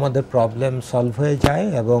সাথে আমাদের প্রবলেম সলভ হয়ে যায়।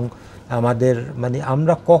 এবং আমাদের মানে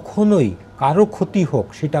আমরা কখনোই কারো ক্ষতি হোক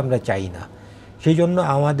সেটা আমরা চাই না। সেই জন্য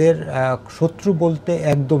আমাদের শত্রু বলতে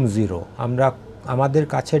একদম জিরো। আমাদের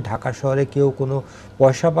কাছে ঢাকা শহরে কেউ কোনো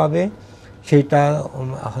পয়সা পাবে সেটা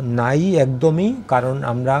নাই একদমই, কারণ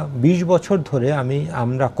আমরা 20 বছর ধরে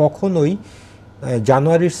আমরা কখনোই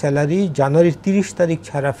জানুয়ারির স্যালারি জানুয়ারির 30 তারিখ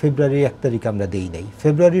ছাড়া ফেব্রুয়ারির 1 তারিখ আমরা দেই নাই,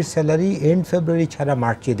 ফেব্রুয়ারির স্যালারি এন্ড ফেব্রুয়ারি ছাড়া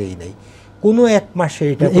মার্চে দেই নাই। কোনো এক মাসে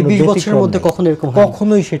এটা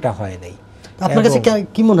কখনোই সেটা হয় নাই। আপনার কাছে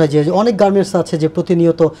কি মনে হয় যে অনেক গার্মেন্টস আছে যে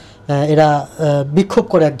প্রতিনিয়ত এরা বিক্ষোভ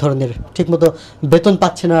করে এক ধরনের, ঠিকমতো বেতন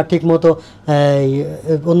পাচ্ছে না, ঠিকমতো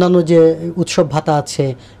অন্যান্য যে উৎসব ভাতা আছে,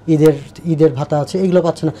 ঈদের ভাতা আছে, এগুলো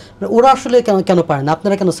পাচ্ছে না, ওরা আসলে কেন পারে না?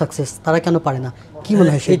 আপনারা কেন সাকসেস, তারা কেন পারে না? কি মনে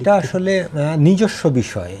হয়? এটা আসলে নিজস্ব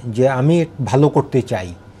বিষয় যে আমি ভালো করতে চাই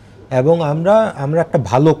এবং আমরা একটা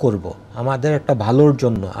ভালো করব, আমাদের একটা ভালোর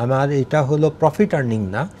জন্য। আমার এটা হলো প্রফিট আর্নিং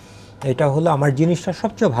না, এটা হলো আমার জিনিসটা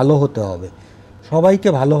সবচেয়ে ভালো হতে হবে, সবাইকে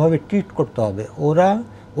ভালোভাবে ট্রিট করতে হবে।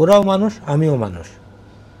 ওরাও মানুষ, আমিও মানুষ।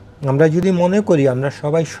 আমরা যদি মনে করি আমরা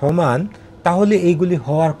সবাই সমান, তাহলে এইগুলি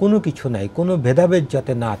হওয়ার কোনো কিছু নাই, কোনো ভেদাভেদ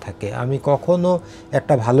যাতে না থাকে। আমি কখনো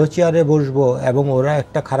একটা ভালো চেয়ারে বসবো এবং ওরা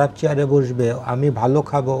একটা খারাপ চেয়ারে বসবে, আমি ভালো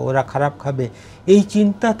খাবো ওরা খারাপ খাবে, এই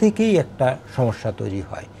চিন্তা থেকেই একটা সমস্যা তৈরি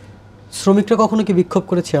হয়। শ্রমিকরা কখনো কি বিক্ষোভ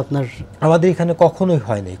করেছে আপনার? আমাদের এখানে কখনোই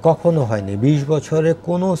হয়নি, কখনো হয়নি। 20 বছরে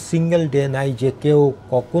কোনো সিঙ্গেল ডে নাই যে কেউ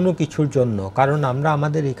কোনো কিছুর জন্য, কারণ আমরা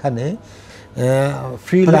আমাদের এখানে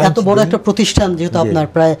এত বড় একটা প্রতিষ্ঠান যেহেতু, আপনার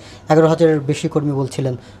প্রায় 11,000-এর বেশি কর্মী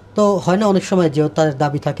বলছিলেন, তো হয় না অনেক সময় যে তার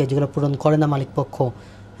দাবি থাকে যেগুলো পূরণ করে না মালিক পক্ষ?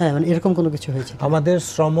 হ্যাঁ, মানে এরকম কোনো কিছু হয়েছে? আমাদের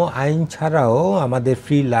শ্রম আইন ছাড়াও আমাদের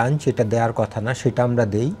ফ্রি লাঞ্চ এটা দেওয়ার কথা না, সেটা আমরা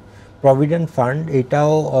দেই। প্রভিডেন্ট ফান্ড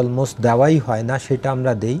এটাও অলমোস্ট দেওয়াই হয় না, সেটা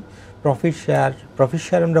আমরা দেই। প্রফিট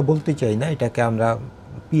শেয়ার আমরা বলতে চাই না, এটাকে আমরা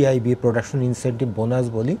পিআইবি, প্রোডাকশন ইনসেন্টিভ বোনাস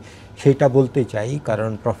বলি, সেটা বলতে চাই, কারণ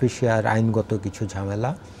প্রফিট শেয়ার আইনগত কিছু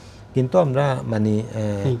ঝামেলা। কিন্তু আমরা মানে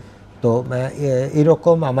তো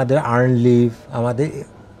এরকম আমাদের আর্ন লিভ, আমাদের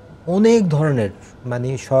অনেক ধরনের মানে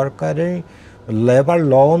সরকারের লেবার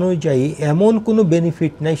ল অনুযায়ী এমন কোনো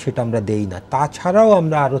বেনিফিট নাই সেটা আমরা দেই না। তাছাড়াও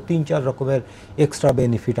আমরা আরও 3-4 রকমের এক্সট্রা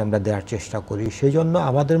বেনিফিট আমরা দেওয়ার চেষ্টা করি। সেই জন্য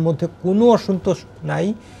আমাদের মধ্যে কোনো অসন্তোষ নাই।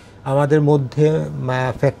 আমাদের মধ্যে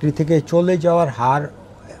ফ্যাক্টরি থেকে চলে যাওয়ার হার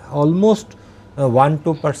অলমোস্ট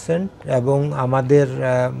 1-2%, এবং আমাদের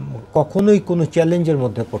কখনোই কোনো চ্যালেঞ্জের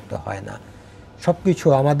মধ্যে পড়তে হয় না। সব কিছু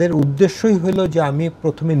আমাদের উদ্দেশ্যই হলো যে আমি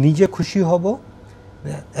প্রথমে নিজে খুশি হব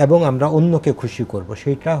এবং আমরা অন্যকে খুশি করব।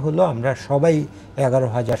 সেইটা হলো আমরা সবাই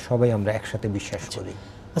 11,000 সবাই আমরা একসাথে বিশ্বাস করি।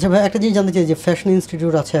 আচ্ছা ভাই, একটা জিনিস জানতে চাই যে ফ্যাশন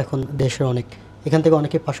ইনস্টিটিউট আছে এখন দেশের অনেক, এখান থেকে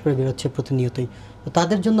অনেকে পাশ করে বেরোচ্ছে প্রতিনিয়তই, তো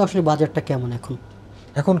তাদের জন্য আসলে বাজারটা কেমন এখন?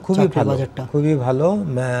 এখন খুবই ভালো, খুবই ভালো।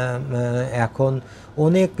 এখন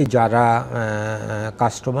অনেক যারা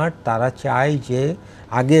কাস্টমার তারা চায় যে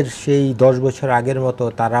আগের সেই 10 বছর আগের মতো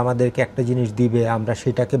তারা আমাদেরকে একটা জিনিস দিবে, আমরা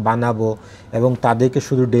সেটাকে বানাবো এবং তাদেরকে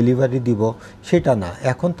শুধু ডেলিভারি দিব, সেটা না।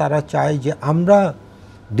 এখন তারা চায় যে আমরা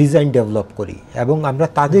ডিজাইন ডেভেলপ করি এবং আমরা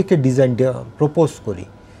তাদেরকে ডিজাইন প্রপোজ করি।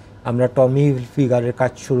 আমরা টমি ফিগারের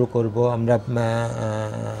কাজ শুরু করব, আমরা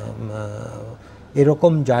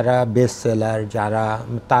এরকম যারা বেস্ট সেলার যারা,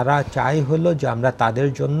 তারা চাই হলো যে আমরা তাদের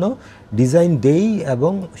জন্য ডিজাইন দেই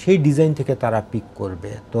এবং সেই ডিজাইন থেকে তারা পিক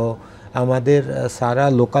করবে। তো আমাদের সারা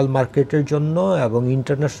লোকাল মার্কেটের জন্য এবং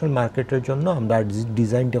ইন্টারন্যাশনাল মার্কেটের জন্য আমরা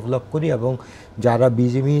ডিজাইন ডেভেলপ করি, এবং যারা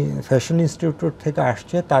বিজিএমই ফ্যাশন ইনস্টিটিউট থেকে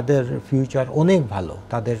আসছে তাদের ফিউচার অনেক ভালো,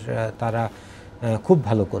 তারা খুব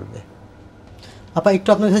ভালো করবে। আপা একটু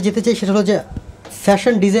আপনার কাছে যেতে চাই, সেটা হলো যে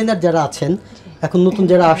ফ্যাশন ডিজাইনার যারা আছেন এখন নতুন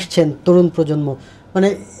যারা আসছেন তরুণ প্রজন্ম, মানে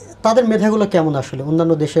তাদের মেধাগুলো কেমন আসলে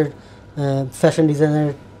অন্যান্য দেশের ফ্যাশন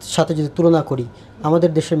ডিজাইনারের সাথে যদি তুলনা করি, আমাদের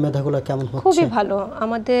দেশের মেধাগুলো কেমন হচ্ছে? খুবই ভালো।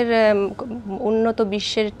 আমাদের উন্নত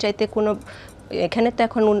বিশ্বের চাইতে কোনো এখানে তো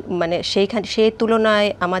এখন মানে সেই তুলনায়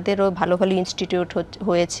আমাদেরও ভালো ভালো ইনস্টিটিউট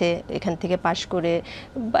হয়েছে, এখান থেকে পাশ করে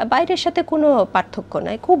বাইরের সাথে কোনো পার্থক্য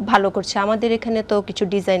নাই, খুব ভালো করছে। আমাদের এখানে তো কিছু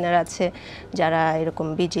ডিজাইনার আছে যারা এরকম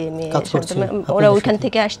বিজিএমএ, ওরা ওইখান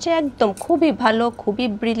থেকে আসছে, একদম খুবই ভালো, খুবই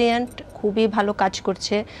ব্রিলিয়ান্ট, খুবই ভালো কাজ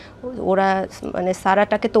করছে ওরা। মানে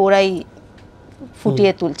সারাটাকে তো ওরাই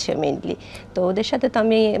ফুটিয়ে তুলছে মেইনলি, তো ওদের সাথে তো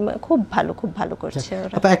আমি খুব ভালো করছে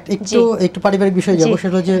ওরা। একটু পারিবারিক বিষয়ে যাবো,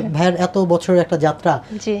 সেটা হচ্ছে ভাইয়ের এত বছরের একটা যাত্রা,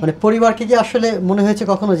 মানে পরিবারকে যে আসলে মনে হয়েছে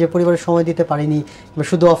কখনো যে পরিবারের সময় দিতে পারিনি,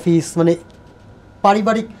 শুধু অফিস, মানে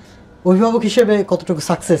পারিবারিক অভিভাবক হিসেবে কতটুকু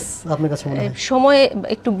সাকসেস আপনার কাছে মনে হয়? সময়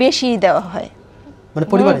একটু বেশি দেওয়া হয় মানে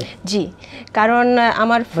পরিবারে? জি, কারণ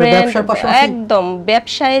আমার ফ্রেন্ড একদম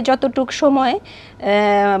ব্যবসায় যতটুকু সময়,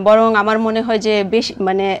 বরং আমার মনে হয় যে বেশি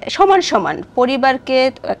মানে সমান পরিবারকে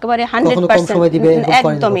একেবারে 100%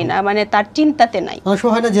 একদমই না, মানে তার চিন্তাতে নাই। অনেক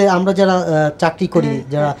সময় হয় না যে আমরা যারা চাকরি করি,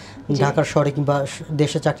 যারা ঢাকার শহরে কিংবা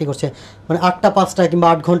দেশে চাকরি করছে, মানে 8টা 5টা কিংবা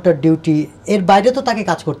 8 ঘন্টার ডিউটি, এর বাইরে তো তাকে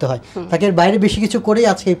কাজ করতে হয়, তাকে এর বাইরে বেশি কিছু করেই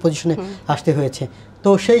আজকে এই পজিশনে আসতে হয়েছে।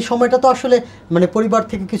 তো সেই সময়টা তো আসলে মানে পরিবার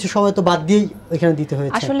থেকে কিছু সময় তো বাদ দিয়েই এখানে দিতে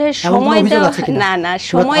হয়েছে। আসলে সময় দেওয়া না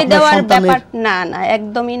সময় দেওয়ার ব্যাপার না,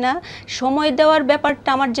 একদমই না। সময় দেওয়ার ব্যাপারটা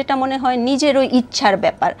আমার যেটা মনে হয় নিজেরও ইচ্ছার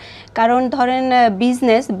ব্যাপার। কারণ ধরেন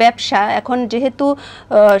বিজনেস ব্যবসা এখন যেহেতু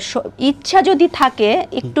ইচ্ছা যদি থাকে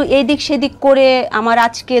একটু এদিক সেদিক করে, আমার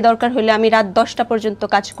আজকে দরকার হলে আমি রাত 10টা পর্যন্ত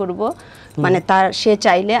কাজ করব, মানে তার সে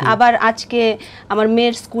চাইলে, আবার আজকে আমার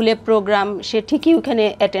মেয়ের স্কুলে প্রোগ্রাম, সে ঠিকই ওখানে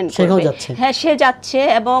অ্যাটেন্ড করবে, হ্যাঁ সে যাচ্ছে।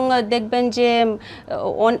 এবং দেখবেন যে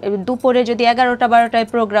দুপুরে যদি 11টা 12টায়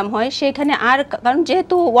প্রোগ্রাম হয় সেখানে আর, কারণ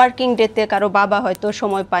যেহেতু ওয়ার্কিং ডেতে কারো বাবা হয়তো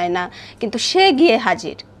সময় পায় না, কিন্তু সে গিয়ে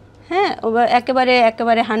হাজির, হ্যাঁ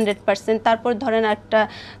একেবারে 100%। তারপর ধরেন একটা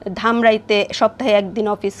ধামরাইতে সপ্তাহে একদিন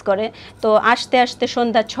অফিস করে, তো আসতে আসতে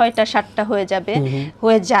সন্ধ্যা 6টা 7টা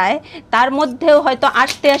হয়ে যায়। তার মধ্যেও হয়তো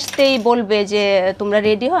আসতেই বলবে যে তোমরা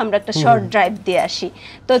রেডি হও, আমরা একটা শর্ট ড্রাইভ দিয়ে আসি।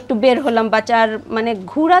 তো একটু বের হলাম, বাচ্চার মানে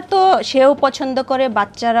ঘোরা তো সেও পছন্দ করে,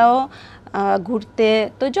 বাচ্চারাও ঘুরতে।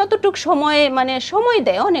 তো যতটুক সময় মানে সময়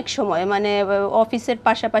দেয়, অনেক সময় মানে অফিসের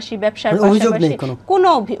পাশাপাশি ব্যবসার পাশাপাশি কোনো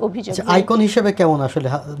অভিযোগ নেই। আইকন হিসেবে কেমন আসলে,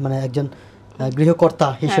 মানে একজন গৃহকর্তা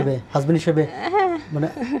হিসেবে, হাজবেন্ড হিসেবে, মানে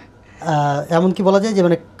এমন কি বলা যায় যে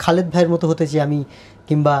মানে খালেদ ভাইয়ের মতো হতে চাই আমি,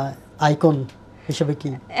 কিংবা আইকন হিসেবে কি?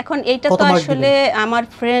 এখন এইটা তো আসলে আমার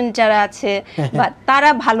ফ্রেন্ড যারা আছে বা তারা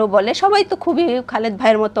ভালো বলে, সবাই তো খুবই খালেদ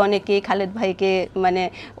ভাইয়ের মতো, অনেকেই খালেদ ভাইকে মানে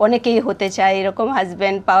অনেকেই হতে চায়, এরকম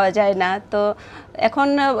হাজবেন্ড পাওয়া যায় না। তো এখন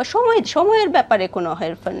সময়ের ব্যাপারে কোনো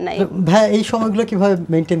হেরফের নাই। ভাই এই সময়গুলো কিভাবে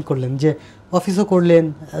মেনটেন করলেন, যে অফিসও করলেন,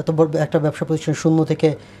 এত বড় একটা ব্যবসা প্রতিষ্ঠান শূন্য থেকে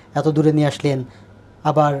এত দূরে নিয়ে আসলেন,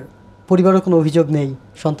 আবার পরিবারের কোনো অভিযোগ নেই,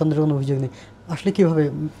 সন্তানদের কোনো অভিযোগ নেই, আসলে কিভাবে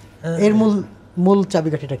এর মূল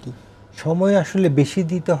চাবিকাঠিটা কি? সময় আসলে বেশি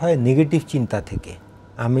দিতে হয় নেগেটিভ চিন্তা থেকে।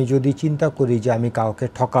 আমি যদি চিন্তা করি যে আমি কাউকে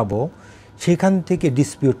ঠকাবো, সেখান থেকে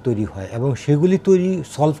ডিসপিউট তৈরি হয় এবং সেগুলি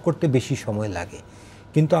সলভ করতে বেশি সময় লাগে।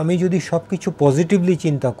 কিন্তু আমি যদি সব কিছু পজিটিভলি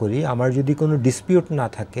চিন্তা করি, আমার যদি কোনো ডিসপিউট না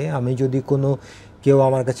থাকে, আমি যদি কেউ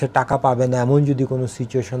আমার কাছে টাকা পাবে না এমন যদি কোনো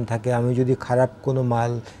সিচুয়েশন থাকে, আমি যদি খারাপ কোনো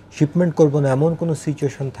মাল শিপমেন্ট করব না এমন কোনো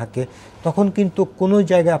সিচুয়েশন থাকে, তখন কিন্তু কোনো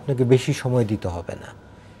জায়গায় আপনাকে বেশি সময় দিতে হবে না।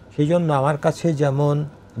 সেই জন্য আমার কাছে যেমন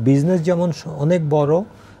বিজনেস যেমন অনেক বড়,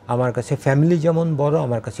 আমার কাছে ফ্যামিলি যেমন বড়,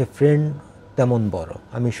 আমার কাছে ফ্রেন্ড তেমন বড়।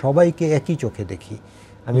 আমি সবাইকে একই চোখে দেখি।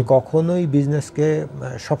 আমি কখনোই বিজনেসকে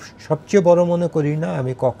সবচেয়ে বড় মনে করি না,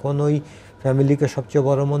 আমি কখনোই ফ্যামিলিকে সবচেয়ে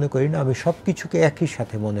বড় মনে করি না, আমি সব কিছুকে একই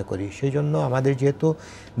সাথে মনে করি। সেই জন্য আমাদের যেহেতু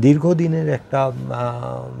দীর্ঘদিনের একটা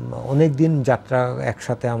অনেক দিন যাত্রা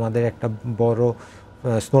একসাথে, আমাদের একটা বড়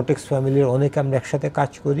স্নোটেক্স ফ্যামিলির অনেকে আমরা একসাথে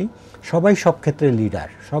কাজ করি, সবাই সব ক্ষেত্রে লিডার,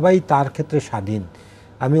 সবাই তার ক্ষেত্রে স্বাধীন।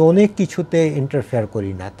 আমি অনেক কিছুতে ইন্টারফেয়ার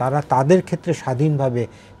করি না, তারা তাদের ক্ষেত্রে স্বাধীনভাবে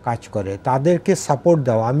কাজ করে। তাদেরকে সাপোর্ট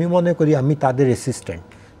দেওয়া, আমি মনে করি আমি তাদের অ্যাসিস্ট্যান্ট,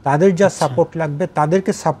 তাদের যা সাপোর্ট লাগবে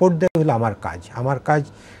তাদেরকে সাপোর্ট দেওয়া হলো আমার কাজ। আমার কাজ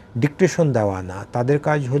ডিকটেশন দেওয়া না, তাদের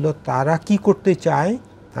কাজ হলো তারা কি করতে চায়।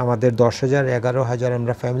 আমাদের 10,000 11,000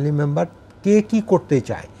 আমরা ফ্যামিলি মেম্বার, কে কি করতে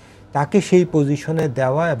চায় তাকে সেই পজিশনে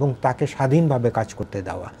দেওয়া এবং তাকে স্বাধীনভাবে কাজ করতে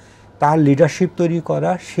দেওয়া, তার লিডারশিপ তৈরি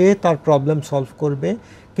করা, সে তার প্রবলেম সলভ করবে,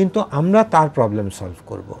 কিন্তু আমরা তার প্রবলেম সলভ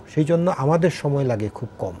করব। সেই জন্য আমাদের সময় লাগে খুব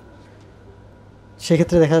কম।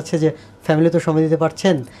 সেক্ষেত্রে দেখা যাচ্ছে যে ফ্যামিলি তো সময় দিতে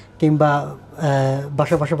পারছেন, কিংবা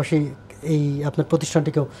পাশাপাশি এই আপনার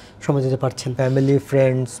প্রতিষ্ঠানটিকেও সময় দিতে পারছেন। ফ্যামিলি,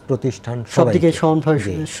 ফ্রেন্ডস, প্রতিষ্ঠান সবদিকে সমানভাবে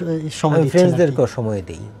সময় দিচ্ছেন। ফ্রেন্ডসদেরকেও সময়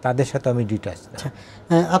দিই, তাদের সাথে আমি ডিটাচ না।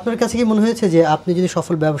 আপনার কাছে কি মনে হয়েছে যে আপনি যদি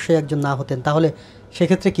সফল ব্যবসায়ী একজন না হতেন, তাহলে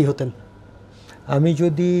সেক্ষেত্রে কি হতেন? আমি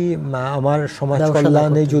যদি আমার সমাজ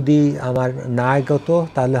কল্যাণে যদি আমার না এগোতো,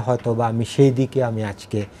 তাহলে হয়তো বা আমি সেই দিকে আমি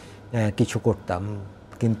আজকে কিছু করতাম।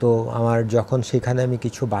 কিন্তু আমার যখন সেখানে আমি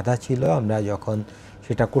কিছু বাধা ছিল, আমরা যখন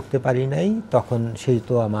সেটা করতে পারি নাই, তখন সেই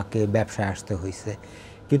তো আমাকে ব্যবসায় আসতে হয়েছে।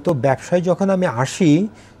 কিন্তু ব্যবসায় যখন আমি আসি,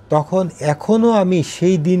 তখন এখনও আমি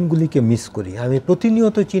সেই দিনগুলিকে মিস করি। আমি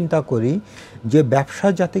প্রতিনিয়ত চিন্তা করি যে ব্যবসা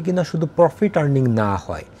যাতে কিনা শুধু প্রফিট আর্নিং না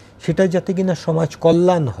হয়, সেটা যাতে কিনা সমাজ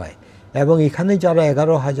কল্যাণ হয়, এবং এখানে যারা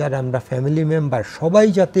 11,000 আমরা ফ্যামিলি মেম্বার, সবাই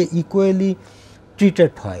যাতে ইকুয়ালি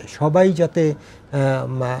ট্রিটেড হয়, সবাই যাতে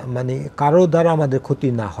মানে কারো দ্বারা আমাদের ক্ষতি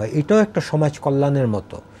না হয়, এটাও একটা সমাজ কল্যাণের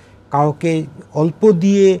মতো। কাউকে অল্প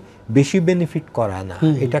দিয়ে বেশি বেনিফিট করা না,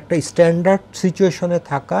 এটা একটা স্ট্যান্ডার্ড সিচুয়েশনে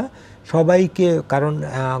থাকা সবাইকে। কারণ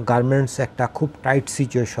গার্মেন্টস একটা খুব টাইট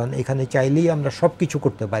সিচুয়েশন, এখানে চাইলেই আমরা সব কিছু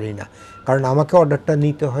করতে পারি না, কারণ আমাকে অর্ডারটা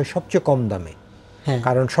নিতে হয় সবচেয়ে কম দামে।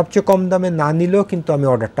 কারণ সবচেয়ে কম দামে না নিলেও কিন্তু আমি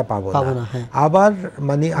অর্ডারটা পাবো না। আবার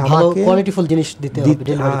মানে আমাকে কোয়ালিটিফুল জিনিস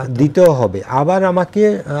দিতেও হবে, আবার আমাকে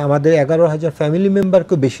আমাদের 11,000 ফ্যামিলি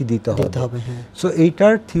মেম্বারকে বেশি দিতে হবে। সো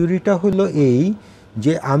এইটার থিওরিটা হলো এই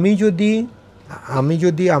যে আমি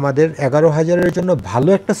যদি আমাদের 11,000-এর জন্য ভালো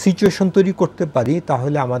একটা সিচুয়েশন তৈরি করতে পারি,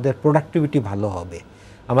 তাহলে আমাদের প্রোডাক্টিভিটি ভালো হবে,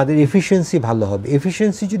 আমাদের এফিসিয়েন্সি ভালো হবে।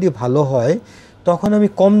 এফিসিয়েন্সি যদি ভালো হয়, তখন আমি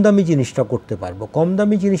কম দামি জিনিসটা করতে পারবো। কম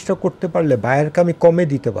দামি জিনিসটা করতে পারলে বায়ারকে আমি কমে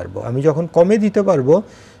দিতে পারবো। আমি যখন কমে দিতে পারবো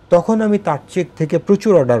তখন আমি তার থেকে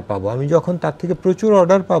প্রচুর অর্ডার পাবো। আমি যখন তার থেকে প্রচুর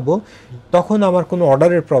অর্ডার পাবো তখন আমার কোনো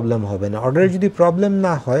অর্ডারের প্রবলেম হবে না। অর্ডারের যদি প্রবলেম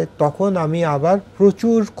না হয় তখন আমি আবার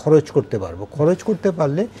প্রচুর খরচ করতে পারবো। খরচ করতে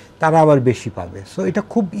পারলে তারা আবার বেশি পাবে। সো এটা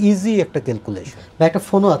খুব ইজি একটা ক্যালকুলেশন। একটা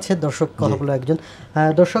ফোনও আছে, দর্শক কথা বলে একজন।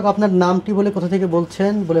 দর্শক, আপনার নামটি বলে কোথা থেকে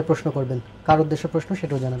বলছেন বলে প্রশ্ন করবেন, কার উদ্দেশ্যে প্রশ্ন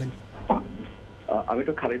সেটাও জানাবেন। আমি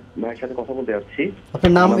তো খালিদ ভাইয়ের সাথে কথা বলতে যাচ্ছি।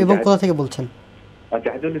 আপনার নাম এবং কোথা থেকে বলছেন?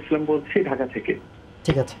 জাহিদুল ইসলাম বলছি, ঢাকা থেকে।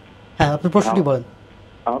 ঠিক আছে, হ্যাঁ আপনার প্রশ্নটি বলেন।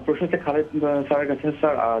 আমার প্রশ্ন হচ্ছে খালিদ স্যারের কাছে,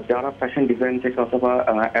 স্যার যারা ফ্যাশন ডিজাইন থেকে অথবা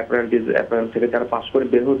অ্যাপারেল থেকে যারা পাস করে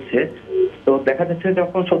বের হচ্ছে, তো দেখা যাচ্ছে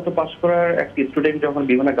যখন সদ্য পাস করার একটা স্টুডেন্ট যখন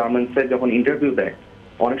বিভিন্ন গার্মেন্টসে যখন ইন্টারভিউ দেয়,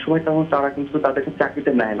 অনেক সময় তখন তারা কিন্তু তাদেরকে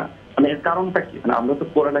চাকরিতে নেয় না। মানে এর কারণটা কি? মানে আমরা তো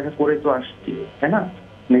পড়ালেখা করে তো আসছি, তাই না?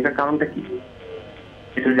 এটার কারণটা কি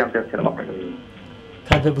এটা জানতে চাচ্ছিলাম আপনার কাছে।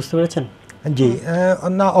 খালিদ ভাই বুঝতে পেরেছেন? জি,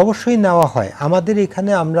 না অবশ্যই নেওয়া হয়। আমাদের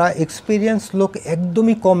এখানে আমরা এক্সপিরিয়েন্স লোক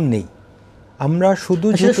একদমই কম নেই। আমরা শুধু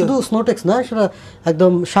স্নোটেক্স না, সেটা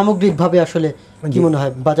একদম সামগ্রিকভাবে আসলে কি মনে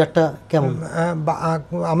হয় বাজারটা কেমন?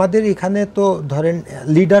 আমাদের এখানে তো ধরেন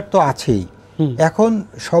লিডার তো আছেই। এখন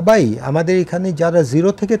সবাই আমাদের এখানে যারা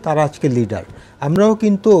জিরো থেকে তারা আজকে লিডার। আমরাও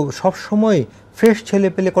কিন্তু সব সময় ফ্রেশ ছেলে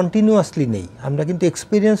পেলে কন্টিনিউয়াসলি নেই। আমরা কিন্তু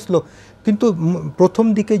এক্সপিরিয়েন্স লোক, কিন্তু প্রথম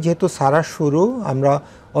দিকে যেহেতু সারা শুরু, আমরা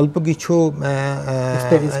অল্প কিছু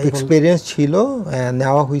এক্সপিরিয়েন্স ছিল,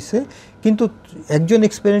 নেওয়া হয়েছে। কিন্তু একজন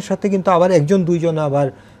এক্সপিরিয়েন্স সাথে কিন্তু আবার একজন দুইজন আবার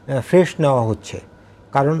ফ্রেশ নেওয়া হচ্ছে,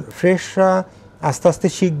 কারণ ফ্রেশরা আস্তে আস্তে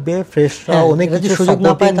শিখবে, ফ্রেশরা অনেক কিছু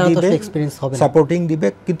সাপোর্টিং দিবে।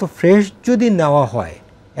 কিন্তু ফ্রেশ যদি নেওয়া হয়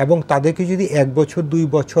এবং তাদেরকে যদি 1 বছর 2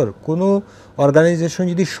 বছর কোনো অর্গানাইজেশন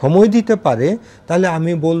যদি সময় দিতে পারে, তাহলে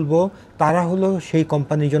আমি বলবো তারা হলো সেই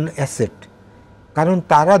কোম্পানির জন্য অ্যাসেট। কারণ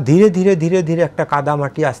তারা ধীরে ধীরে ধীরে ধীরে একটা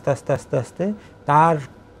কাদামাটি আস্তে আস্তে আস্তে আস্তে তার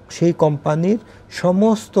সেই কোম্পানির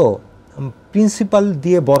সমস্ত প্রিন্সিপাল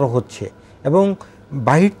দিয়ে বড় হচ্ছে। এবং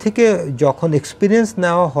বাহির থেকে যখন এক্সপিরিয়েন্স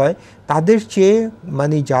নেওয়া হয় তাদের চেয়ে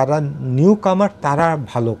মানে যারা নিউ কামার তারা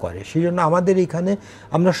ভালো করে। সেই জন্য আমাদের এখানে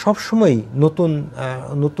আমরা সবসময় নতুন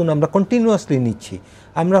নতুন আমরা কন্টিনিউয়াসলি নিচ্ছি।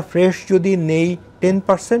 আমরা ফ্রেশ যদি নেই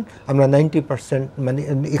 10%, আমরা 90%, মানে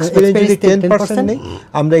এক্সপিরিয়েন্স যদি 10% নেই,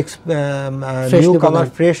 আমরা নিউ কামার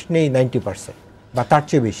ফ্রেশ নেই 90% বা তার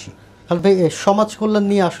চেয়ে বেশি। তাহলে ভাই সমাজ কল্যাণ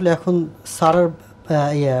নিয়ে আসলে এখন স্যারের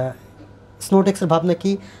স্নোটেক্সের ভাবনা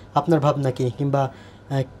কি, আপনার ভাবনা কি, কিংবা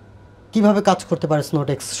কিভাবে কাজ করতে পারে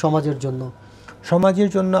স্নোটেক্স সমাজের জন্য? সমাজের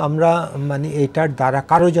জন্য আমরা মানে এটার দ্বারা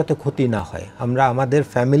কারো যাতে ক্ষতি না হয়, আমরা আমাদের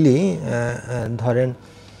ফ্যামিলি, ধরেন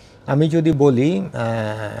আমি যদি বলি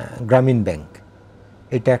গ্রামীণ ব্যাংক,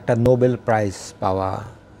 এটা একটা নোবেল প্রাইজ পাওয়া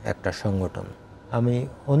একটা সংগঠন। আমি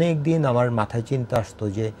অনেক দিন আমার মাথায় চিন্তা আসতো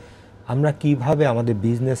যে আমরা কিভাবে আমাদের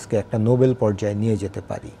বিজনেসকে একটা নোবেল পর্যায়ে নিয়ে যেতে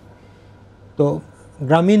পারি। তো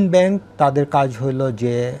গ্রামীণ ব্যাংক তাদের কাজ হলো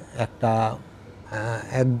যে একটা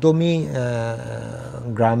একদমই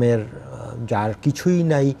গ্রামের যার কিছুই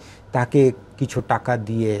নাই তাকে কিছু টাকা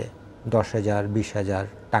দিয়ে 10,000 20,000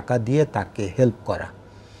 টাকা দিয়ে তাকে হেল্প করা,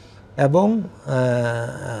 এবং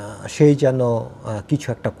সেই যেন কিছু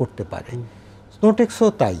একটা করতে পারে। স্নোটেক্সও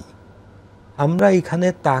তাই। আমরা এখানে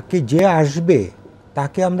তাকে যে আসবে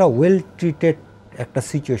তাকে আমরা ওয়েল ট্রিটেড একটা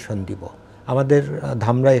সিচুয়েশন দিব। আমাদের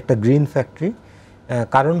ধামরায় একটা গ্রিন ফ্যাক্টরি,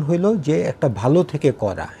 কারণ হইল যে একটা ভালো থেকে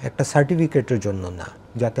করা, একটা সার্টিফিকেটের জন্য না,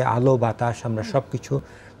 যাতে আলো বাতাস আমরা সব কিছু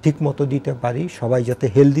ঠিক মতো দিতে পারি, সবাই যাতে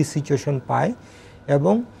হেলদি সিচুয়েশন পায়।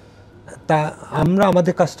 এবং তা আমরা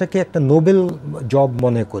আমাদের কাজটাকে একটা নোবেল জব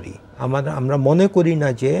মনে করি। আমরা মনে করি না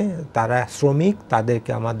যে তারা শ্রমিক,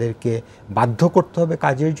 তাদেরকে আমাদেরকে বাধ্য করতে হবে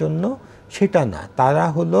কাজের জন্য, সেটা না। তারা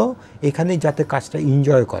হলো এখানে যাতে কাজটা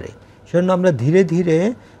এনজয় করে। সেজন্য আমরা ধীরে ধীরে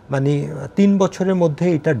মানে 3 বছরের মধ্যে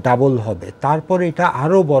এটা ডাবল হবে, তারপরে এটা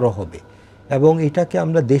আরও বড় হবে। এবং এটাকে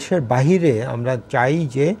আমরা দেশের বাহিরে আমরা চাই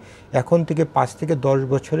যে এখন থেকে 5 থেকে 10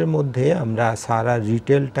 বছরের মধ্যে আমরা সারা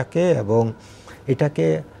রিটেলটাকে এবং এটাকে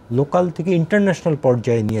লোকাল থেকে ইন্টারন্যাশনাল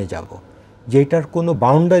পর্যায়ে নিয়ে যাব, যেটার কোনো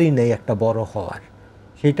বাউন্ডারি নেই একটা বড় হওয়ার।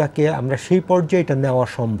 সেটাকে আমরা সেই পর্যায়ে এটা নেওয়া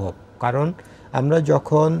সম্ভব। কারণ আমরা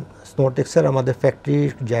যখন স্নোটেক্সের আমাদের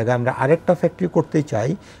ফ্যাক্টরির জায়গায় আমরা আরেকটা ফ্যাক্টরি করতে চাই,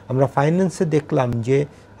 আমরা ফাইন্যান্সে দেখলাম যে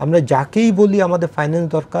আমরা যাকেই বলি আমাদের ফাইন্যান্স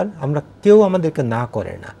দরকার, আমরা কেউ আমাদেরকে না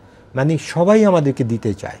করে না, মানে সবাই আমাদেরকে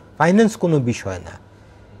দিতে চায়। ফাইন্যান্স কোনো বিষয় না,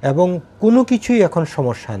 এবং কোনো কিছুই এখন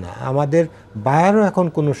সমস্যা না। আমাদের বায়ারও এখন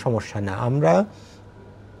কোনো সমস্যা না। আমরা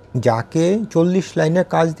যাকে 40 লাইনের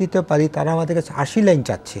কাজ দিতে পারি তারা আমাদের কাছে 80 লাইন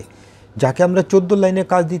চাচ্ছে, যাকে আমরা 14 লাইনের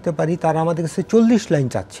কাজ দিতে পারি তারা আমাদের কাছে 40 লাইন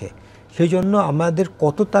চাচ্ছে। সেই জন্য আমাদের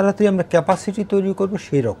কত তাড়াতাড়ি আমরা ক্যাপাসিটি তৈরি করব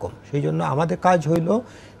সেই রকম। সেই জন্য আমাদের কাজ হইল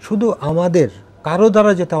শুধু আমাদের কারো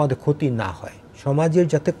দ্বারা যাতে আমাদের ক্ষতি না হয়, সমাজের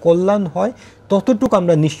যাতে কল্যাণ হয় ততটুকু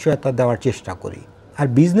আমরা নিশ্চয়তা দেওয়ার চেষ্টা করি। আর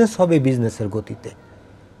বিজনেস হবে বিজনেসের গতিতে।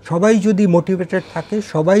 সবাই যদি মোটিভেটেড থাকে,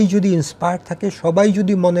 সবাই যদি ইন্সপায়ার থাকে, সবাই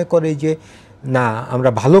যদি মনে করে যে না আমরা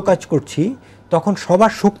ভালো কাজ করছি, তখন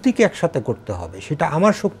সবার শক্তিকে একসাথে করতে হবে। সেটা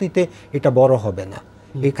আমার শক্তিতে এটা বড় হবে না।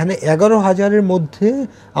 এখানে 11,000-এর মধ্যে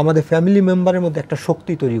আমাদের ফ্যামিলি মেম্বারের মধ্যে একটা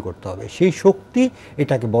শক্তি তৈরি করতে হবে, সেই শক্তি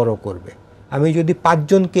এটাকে বড় করবে। আমি যদি 5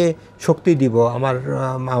 জনকে শক্তি দিব,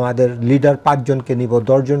 আমাদের লিডার 5 জনকে নিব,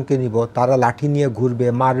 10 জনকে নিব, তারা লাঠি নিয়ে ঘুরবে,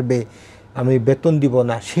 মারবে, আমি বেতন দিব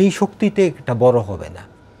না, সেই শক্তিতে এটা বড় হবে না।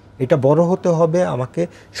 এটা বড় হতে হবে আমাকে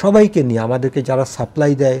সবাইকে নিয়ে, আমাদেরকে যারা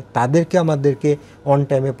সাপ্লাই দেয় তাদেরকে আমাদেরকে অন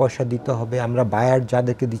টাইমে পয়সা দিতে হবে, আমরা বায়ার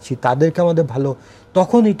যাদেরকে দিচ্ছি তাদেরকে আমাদের ভালো,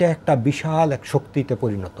 তখন এটা একটা বিশাল এক শক্তিতে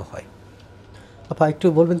পরিণত হয়। আপা একটু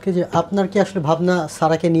বলবেন কি যে আপনার কি আসলে ভাবনা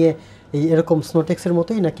সারাকে নিয়ে এই এরকম স্নোটেক্সের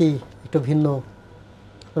মতোই নাকি একটু ভিন্ন?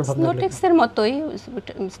 স্নোটেক্সের মতোই।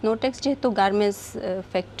 স্নোটেক্স যেহেতু গার্মেন্টস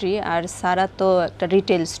ফ্যাক্টরি আর সারা তো একটা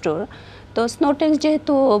রিটেল স্টোর, তো স্নোটেক্স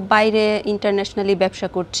যেহেতু বাইরে ইন্টারন্যাশনালি ব্যবসা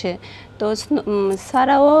করছে, তো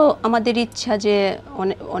সারাও আমাদের ইচ্ছা যে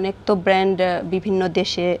অনেক তো ব্র্যান্ড বিভিন্ন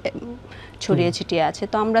দেশে ছড়িয়ে ছিটিয়ে আছে,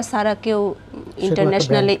 তো আমরা সারাকেও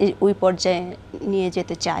ইন্টারন্যাশনালি ওই পর্যায়ে নিয়ে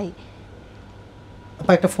যেতে চাই।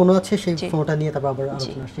 আপা একটা ফোন আছে, সেই ফোনটা নিয়ে তারপর আবার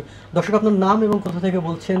আলোচনা আসছি। দর্শক আপনার নাম এবং কোথা থেকে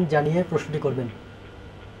বলছেন জানিয়ে প্রশ্নটি করবেন।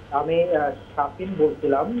 আমি শাফিন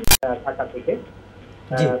বলছিলাম ঢাকা থেকে।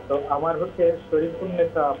 তো আমার হচ্ছে শরীফুল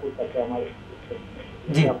নেতা আপুর কাছে আমার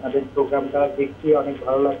আপনাদের প্রোগ্রামটা দেখতে অনেক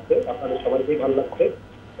ভালো লাগছে, আপনাদের সবাইকেই ভালো লাগছে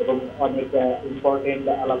এবং অনেক ইম্পর্টেন্ট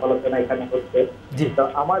আলাপ আলোচনা এখানে হচ্ছে। তো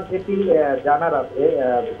আমার যেটি জানার আছে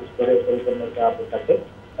বিশেষ করে শরীফুল নেতা আপুর কাছে,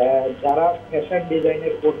 যারা ফ্যাশন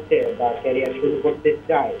ডিজাইনের করছে বা ক্যারিয়ার শুরু করতে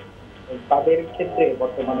চায় তাদের ক্ষেত্রে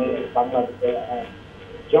বর্তমানে বাংলাদেশে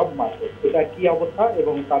জব মার্কেট এটা কি অবস্থা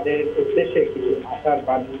এবং তাদের উদ্দেশ্যে কিছু আশার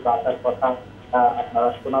বাণী বা আশার কথা আপনারা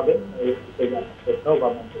শোনাবেন।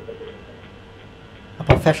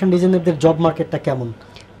 ফ্যাশন ডিজাইনারদের জব মার্কেটটা কেমন?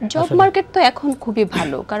 জব মার্কেট তো এখন খুবই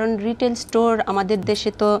ভালো, কারণ রিটেল স্টোর আমাদের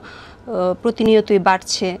দেশে তো প্রতিনিয়তই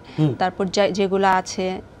বাড়ছে। তারপর যেগুলো আছে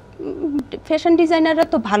ফ্যাশন ডিজাইনাররা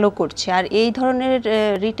তো ভালো করছে, আর এই ধরনের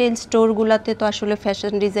রিটেল স্টোরগুলোতে তো আসলে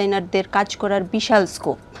ফ্যাশন ডিজাইনারদের কাজ করার বিশাল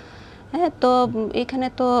স্কোপ। হ্যাঁ, তো এখানে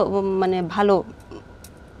তো মানে ভালো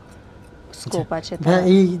স্কোপ আছে। হ্যাঁ,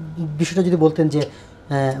 এই বিষয়টা যদি বলতেন যে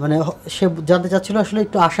মানে সে জানতে চাচ্ছিল আসলে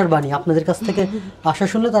একটু আশার বাণী আপনাদের কাছ থেকে, আশা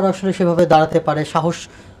শুনলে তারা আসলে সেভাবে দাঁড়াতে পারে, সাহস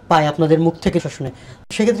পায় আপনাদের মুখ থেকে শুনে।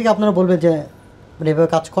 সেক্ষেত্রে কি আপনারা বলবেন যে মানে এভাবে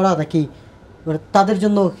কাজ করা, নাকি মানে তাদের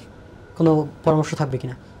জন্য কোনো পরামর্শ থাকবে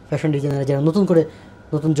কিনা? ফ্যাশন ডিজাইনার যারা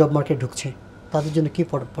নতুন জব মার্কেট ঢুকছে তাদের জন্য কি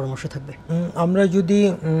পরামর্শ থাকবে? আমরা যদি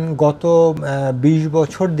গত 20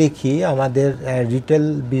 বছর দেখি, আমাদের রিটেল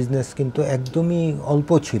বিজনেস কিন্তু একদমই অল্প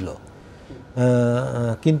ছিল,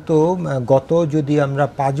 কিন্তু যদি আমরা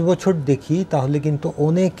 5 বছর দেখি তাহলে কিন্তু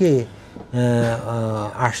অনেকে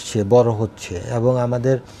আসছে, বড় হচ্ছে, এবং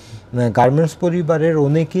আমাদের গার্মেন্টস পরিবারের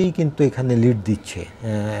অনেকেই কিন্তু এখানে লিড দিচ্ছে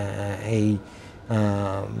এই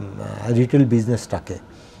রিটেল বিজনেসটাকে,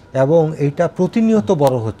 এবং এইটা প্রতিনিয়ত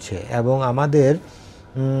বড় হচ্ছে। এবং আমাদের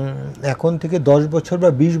এখন থেকে 10 বছর বা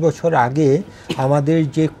 20 বছর আগে আমাদের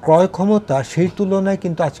যে ক্রয় ক্ষমতা সেই তুলনায়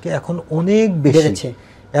কিন্তু আজকে এখন অনেক বেড়েছে,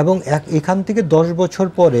 এবং এখান থেকে 10 বছর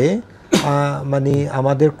পরে মানে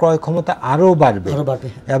আমাদের ক্রয় ক্ষমতা আরও বাড়বে,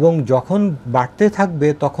 এবং যখন বাড়তে থাকবে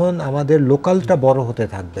তখন আমাদের লোকালটা বড় হতে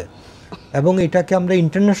থাকবে, এবং এটাকে আমরা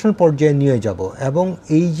ইন্টারন্যাশনাল পর্যায়ে নিয়ে যাব। এবং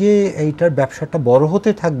এই যে এইটার ব্যবসাটা বড়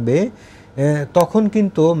হতে থাকবে, তখন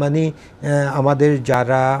কিন্তু মানে আমাদের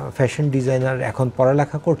যারা ফ্যাশন ডিজাইনার এখন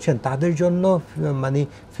পড়ালেখা করছেন তাদের জন্য মানে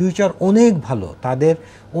ফিউচার অনেক ভালো, তাদের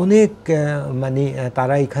অনেক মানে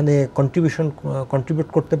তারা এখানে কন্ট্রিবিউট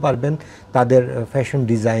করতে পারবেন তাদের ফ্যাশন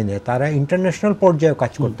ডিজাইনে, তারা ইন্টারন্যাশনাল পর্যায়ে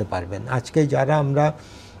কাজ করতে পারবেন। আজকে যারা আমরা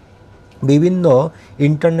বিভিন্ন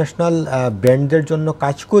ইন্টারন্যাশনাল ব্র্যান্ডের জন্য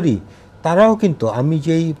কাজ করি, তারাও কিন্তু, আমি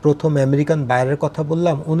যেই প্রথম আমেরিকান বায়ারের কথা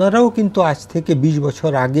বললাম, ওনারাও কিন্তু আজ থেকে 20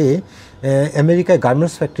 বছর আগে আমেরিকায়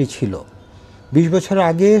গার্মেন্টস ফ্যাক্টরি ছিল। 20 বছর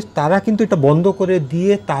আগে তারা কিন্তু এটা বন্ধ করে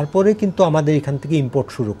দিয়ে তারপরে কিন্তু আমাদের এখান থেকে ইম্পোর্ট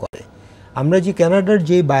শুরু করে। আমরা যে কানাডার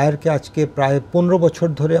যে বায়ারকে আজকে প্রায় 15 বছর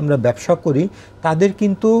ধরে আমরা ব্যবসা করি, তাদের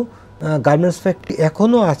কিন্তু গার্মেন্টস ফ্যাক্টরি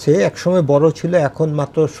এখনও আছে, একসময় বড় ছিল, এখন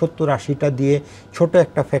মাত্র 70-80টা দিয়ে ছোট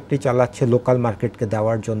একটা ফ্যাক্টরি চালাচ্ছে লোকাল মার্কেটকে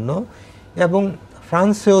দেওয়ার জন্য। এবং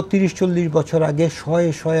ফ্রান্সেও 30-40 বছর আগে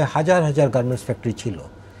শয়ে হাজার হাজার গার্মেন্টস ফ্যাক্টরি ছিল।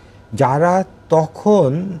 যারা তখন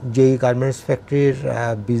যেই গার্মেন্টস ফ্যাক্টরির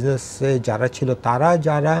বিজনেসে যারা ছিল,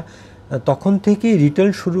 যারা তখন থেকেই রিটেল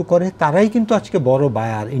শুরু করে, তারাই কিন্তু আজকে বড়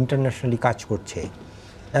বায়ার, ইন্টারন্যাশনালি কাজ করছে।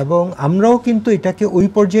 এবং আমরাও কিন্তু এটাকে ওই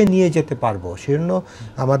পর্যায়ে নিয়ে যেতে পারবো। সেজন্য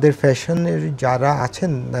আমাদের ফ্যাশনের যারা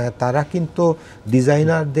আছেন তারা কিন্তু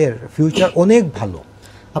ডিজাইনারদের ফিউচার অনেক ভালো।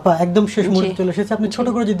 আপা একদম শেষ মুহূর্তে চলে এসেছে, আপনি ছোট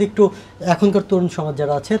করে যদি একটু এখনকার তরুণ সমাজ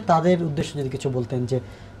যারা আছে তাদের উদ্দেশ্যে যদি কিছু বলতেন যে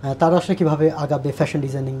তারা আসলে কীভাবে আগাবে ফ্যাশন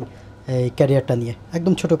ডিজাইনিং এই ক্যারিয়ারটা নিয়ে,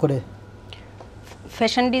 একদম ছোট করে।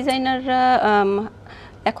 ফ্যাশন ডিজাইনাররা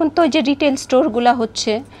এখন তো যে রিটেল স্টোরগুলো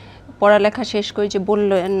হচ্ছে, পড়ালেখা শেষ করে যে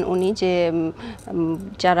বললেন উনি যে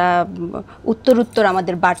যারা উত্তর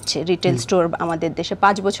আমাদের বাড়ছে রিটেল স্টোর আমাদের দেশে।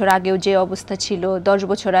 5 বছর আগেও যে অবস্থা ছিল, 10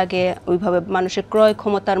 বছর আগে ওইভাবে মানুষের ক্রয়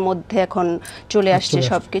ক্ষমতার মধ্যে এখন চলে আসছে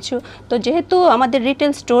সব কিছু। তো যেহেতু আমাদের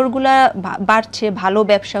রিটেল স্টোরগুলা বাড়ছে, ভালো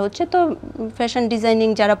ব্যবসা হচ্ছে, তো ফ্যাশন ডিজাইনিং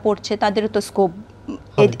যারা পড়ছে তাদেরও তো স্কোপ,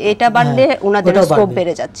 এটা বাড়লে ওনাদের স্কোপ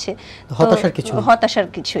বেড়ে যাচ্ছে, হতাশার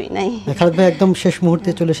কিছুই নাই। খালেদ ভাই একদম শেষ মুহূর্তে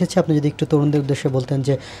চলে এসেছে, আপনি যদি একটু তরুণদের উদ্দেশ্যে বলতেন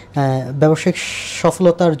যে ব্যবসায়িক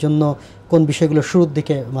সফলতার জন্য কোন বিষয়গুলো শুরুর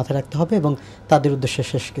দিকে মাথায় রাখতে হবে এবং তাদের উদ্দেশ্যে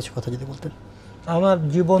শেষ কিছু কথা যদি বলতেন। আমার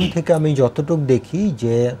জীবন থেকে আমি যতটুকু দেখি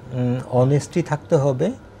যে অনেস্টি থাকতে হবে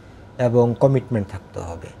এবং কমিটমেন্ট থাকতে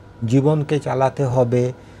হবে, জীবনকে চালাতে হবে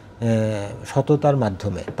সততার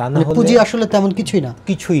মাধ্যমে। তা না হলে পুঁজি আসলে তেমন কিছুই না,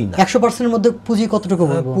 100% এর মধ্যে পুঁজি কতটুকু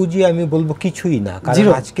বলবো? পুঁজি আমি বলবো কিছুই না, কারণ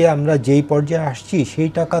আজকে আমরা যেই পর্যায়ে আসছি সেই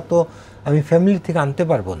টাকা তো আমি ফ্যামিলি থেকে আনতে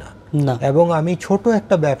পারবো না। এবং আমি ছোট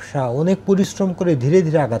একটা ব্যবসা অনেক পরিশ্রম করে ধীরে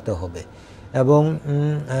ধীরে আগাতে হবে, এবং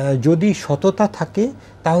যদি সততা থাকে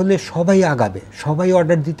তাহলে সবাই আগাবে, সবাই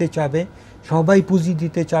অর্ডার দিতে চাবে, সবাই পুঁজি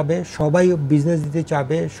দিতে চাবে, সবাই বিজনেস দিতে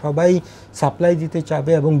চাবে, সবাই সাপ্লাই দিতে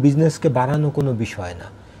চাবে, এবং বিজনেসকে বাড়ানো কোনো বিষয় না।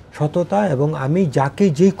 সততা এবং আমি যাকে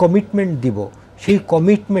যেই কমিটমেন্ট দিব সেই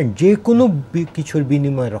কমিটমেন্ট যে কোনো কিছুর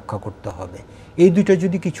বিনিময়ে রক্ষা করতে হবে। এই দুইটা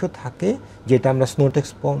যদি কিছু থাকে, যেটা আমরা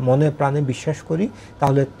স্নোটেক্স মনে প্রাণে বিশ্বাস করি,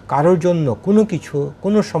 তাহলে কারোর জন্য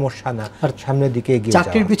কোনো সমস্যা না সামনের দিকে এগিয়ে যাওয়া।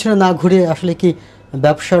 চাকরির পিছনে না ঘুরে আসলে কি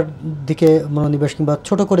ব্যবসার দিকে মনোনিবেশ কিংবা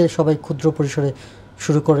ছোট করে সবাই ক্ষুদ্র পরিসরে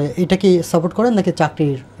শুরু করে, এটা কি সাপোর্ট করেন নাকি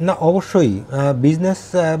চাকরির? না, অবশ্যই বিজনেস,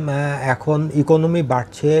 এখন ইকোনমি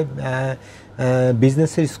বাড়ছে,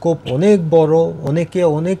 বিজনেসের স্কোপ অনেক বড়, অনেকে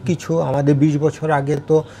অনেক কিছু। আমাদের 20 বছর আগে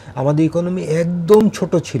তো আমাদের ইকোনমি একদম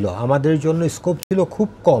ছোট ছিল, আমাদের জন্য স্কোপ ছিল খুব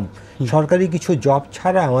কম, সরকারি কিছু জব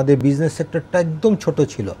ছাড়া আমাদের বিজনেস সেক্টরটা একদম ছোট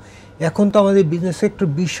ছিল। এখন তো আমাদের বিজনেস সেক্টর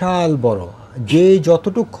বিশাল বড়, যে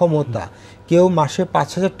যতটুকু ক্ষমতা, কেউ মাসে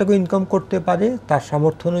 5,000 টাকা ইনকাম করতে পারে তার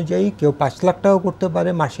সামর্থ্য অনুযায়ী, কেউ 5 লাখ টাকাও করতে পারে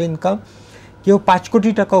মাসে ইনকাম, কেউ 5 কোটি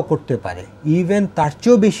টাকাও করতে পারে, ইভেন তার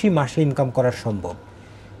চেয়েও বেশি মাসে ইনকাম করা সম্ভব।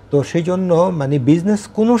 তো সেই জন্য মানে বিজনেস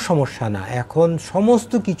কোনো সমস্যা না, এখন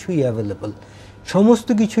সমস্ত কিছুই অ্যাভেলেবল, সমস্ত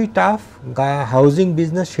কিছুই টাফ। হাউজিং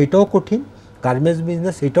বিজনেস সেটাও কঠিন, গার্মেন্টস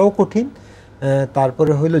বিজনেস এটাও কঠিন,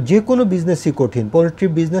 তারপরে হলো যে কোনো বিজনেসই কঠিন, পোলট্রি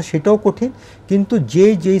বিজনেস সেটাও কঠিন, কিন্তু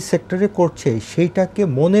যেই সেক্টরে করছে সেইটাকে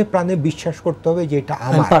মনে প্রাণে বিশ্বাস করতে হবে যে এটা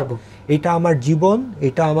আমার, এটা আমার জীবন,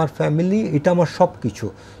 এটা আমার ফ্যামিলি, এটা আমার সব কিছু,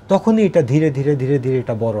 তখনই এটা ধীরে ধীরে ধীরে ধীরে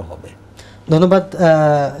এটা বড় হবে। ধন্যবাদ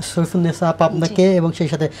শরীফুন্নেসা আপা আপনাকে, এবং সেই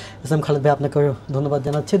সাথে ইসলাম খালেদ ভাই আপনাকেও ধন্যবাদ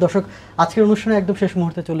জানাচ্ছি। দর্শক, আজকের অনুষ্ঠানে একদম শেষ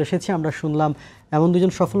মুহূর্তে চলে এসেছি। আমরা শুনলাম এমন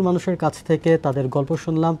দুজন সফল মানুষের কাছ থেকে, তাদের গল্প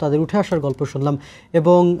শুনলাম, তাদের উঠে আসার গল্প শুনলাম,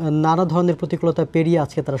 এবং নানা ধরনের প্রতিকূলতা পেরিয়ে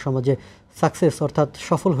আজকে তারা সমাজে সাকসেস অর্থাৎ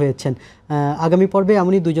সফল হয়েছেন। আগামী পর্বে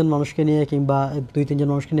এমনই দুজন মানুষকে নিয়ে কিংবা 2-3 জন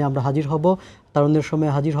মানুষকে নিয়ে আমরা হাজির হব, তারুণ্যের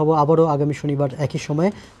সময়ে হাজির হব আবারও আগামী শনিবার একই সময়ে।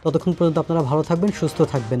 ততক্ষণ পর্যন্ত আপনারা ভালো থাকবেন, সুস্থ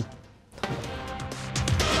থাকবেন।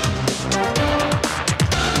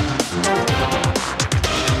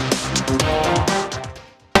 Thank you.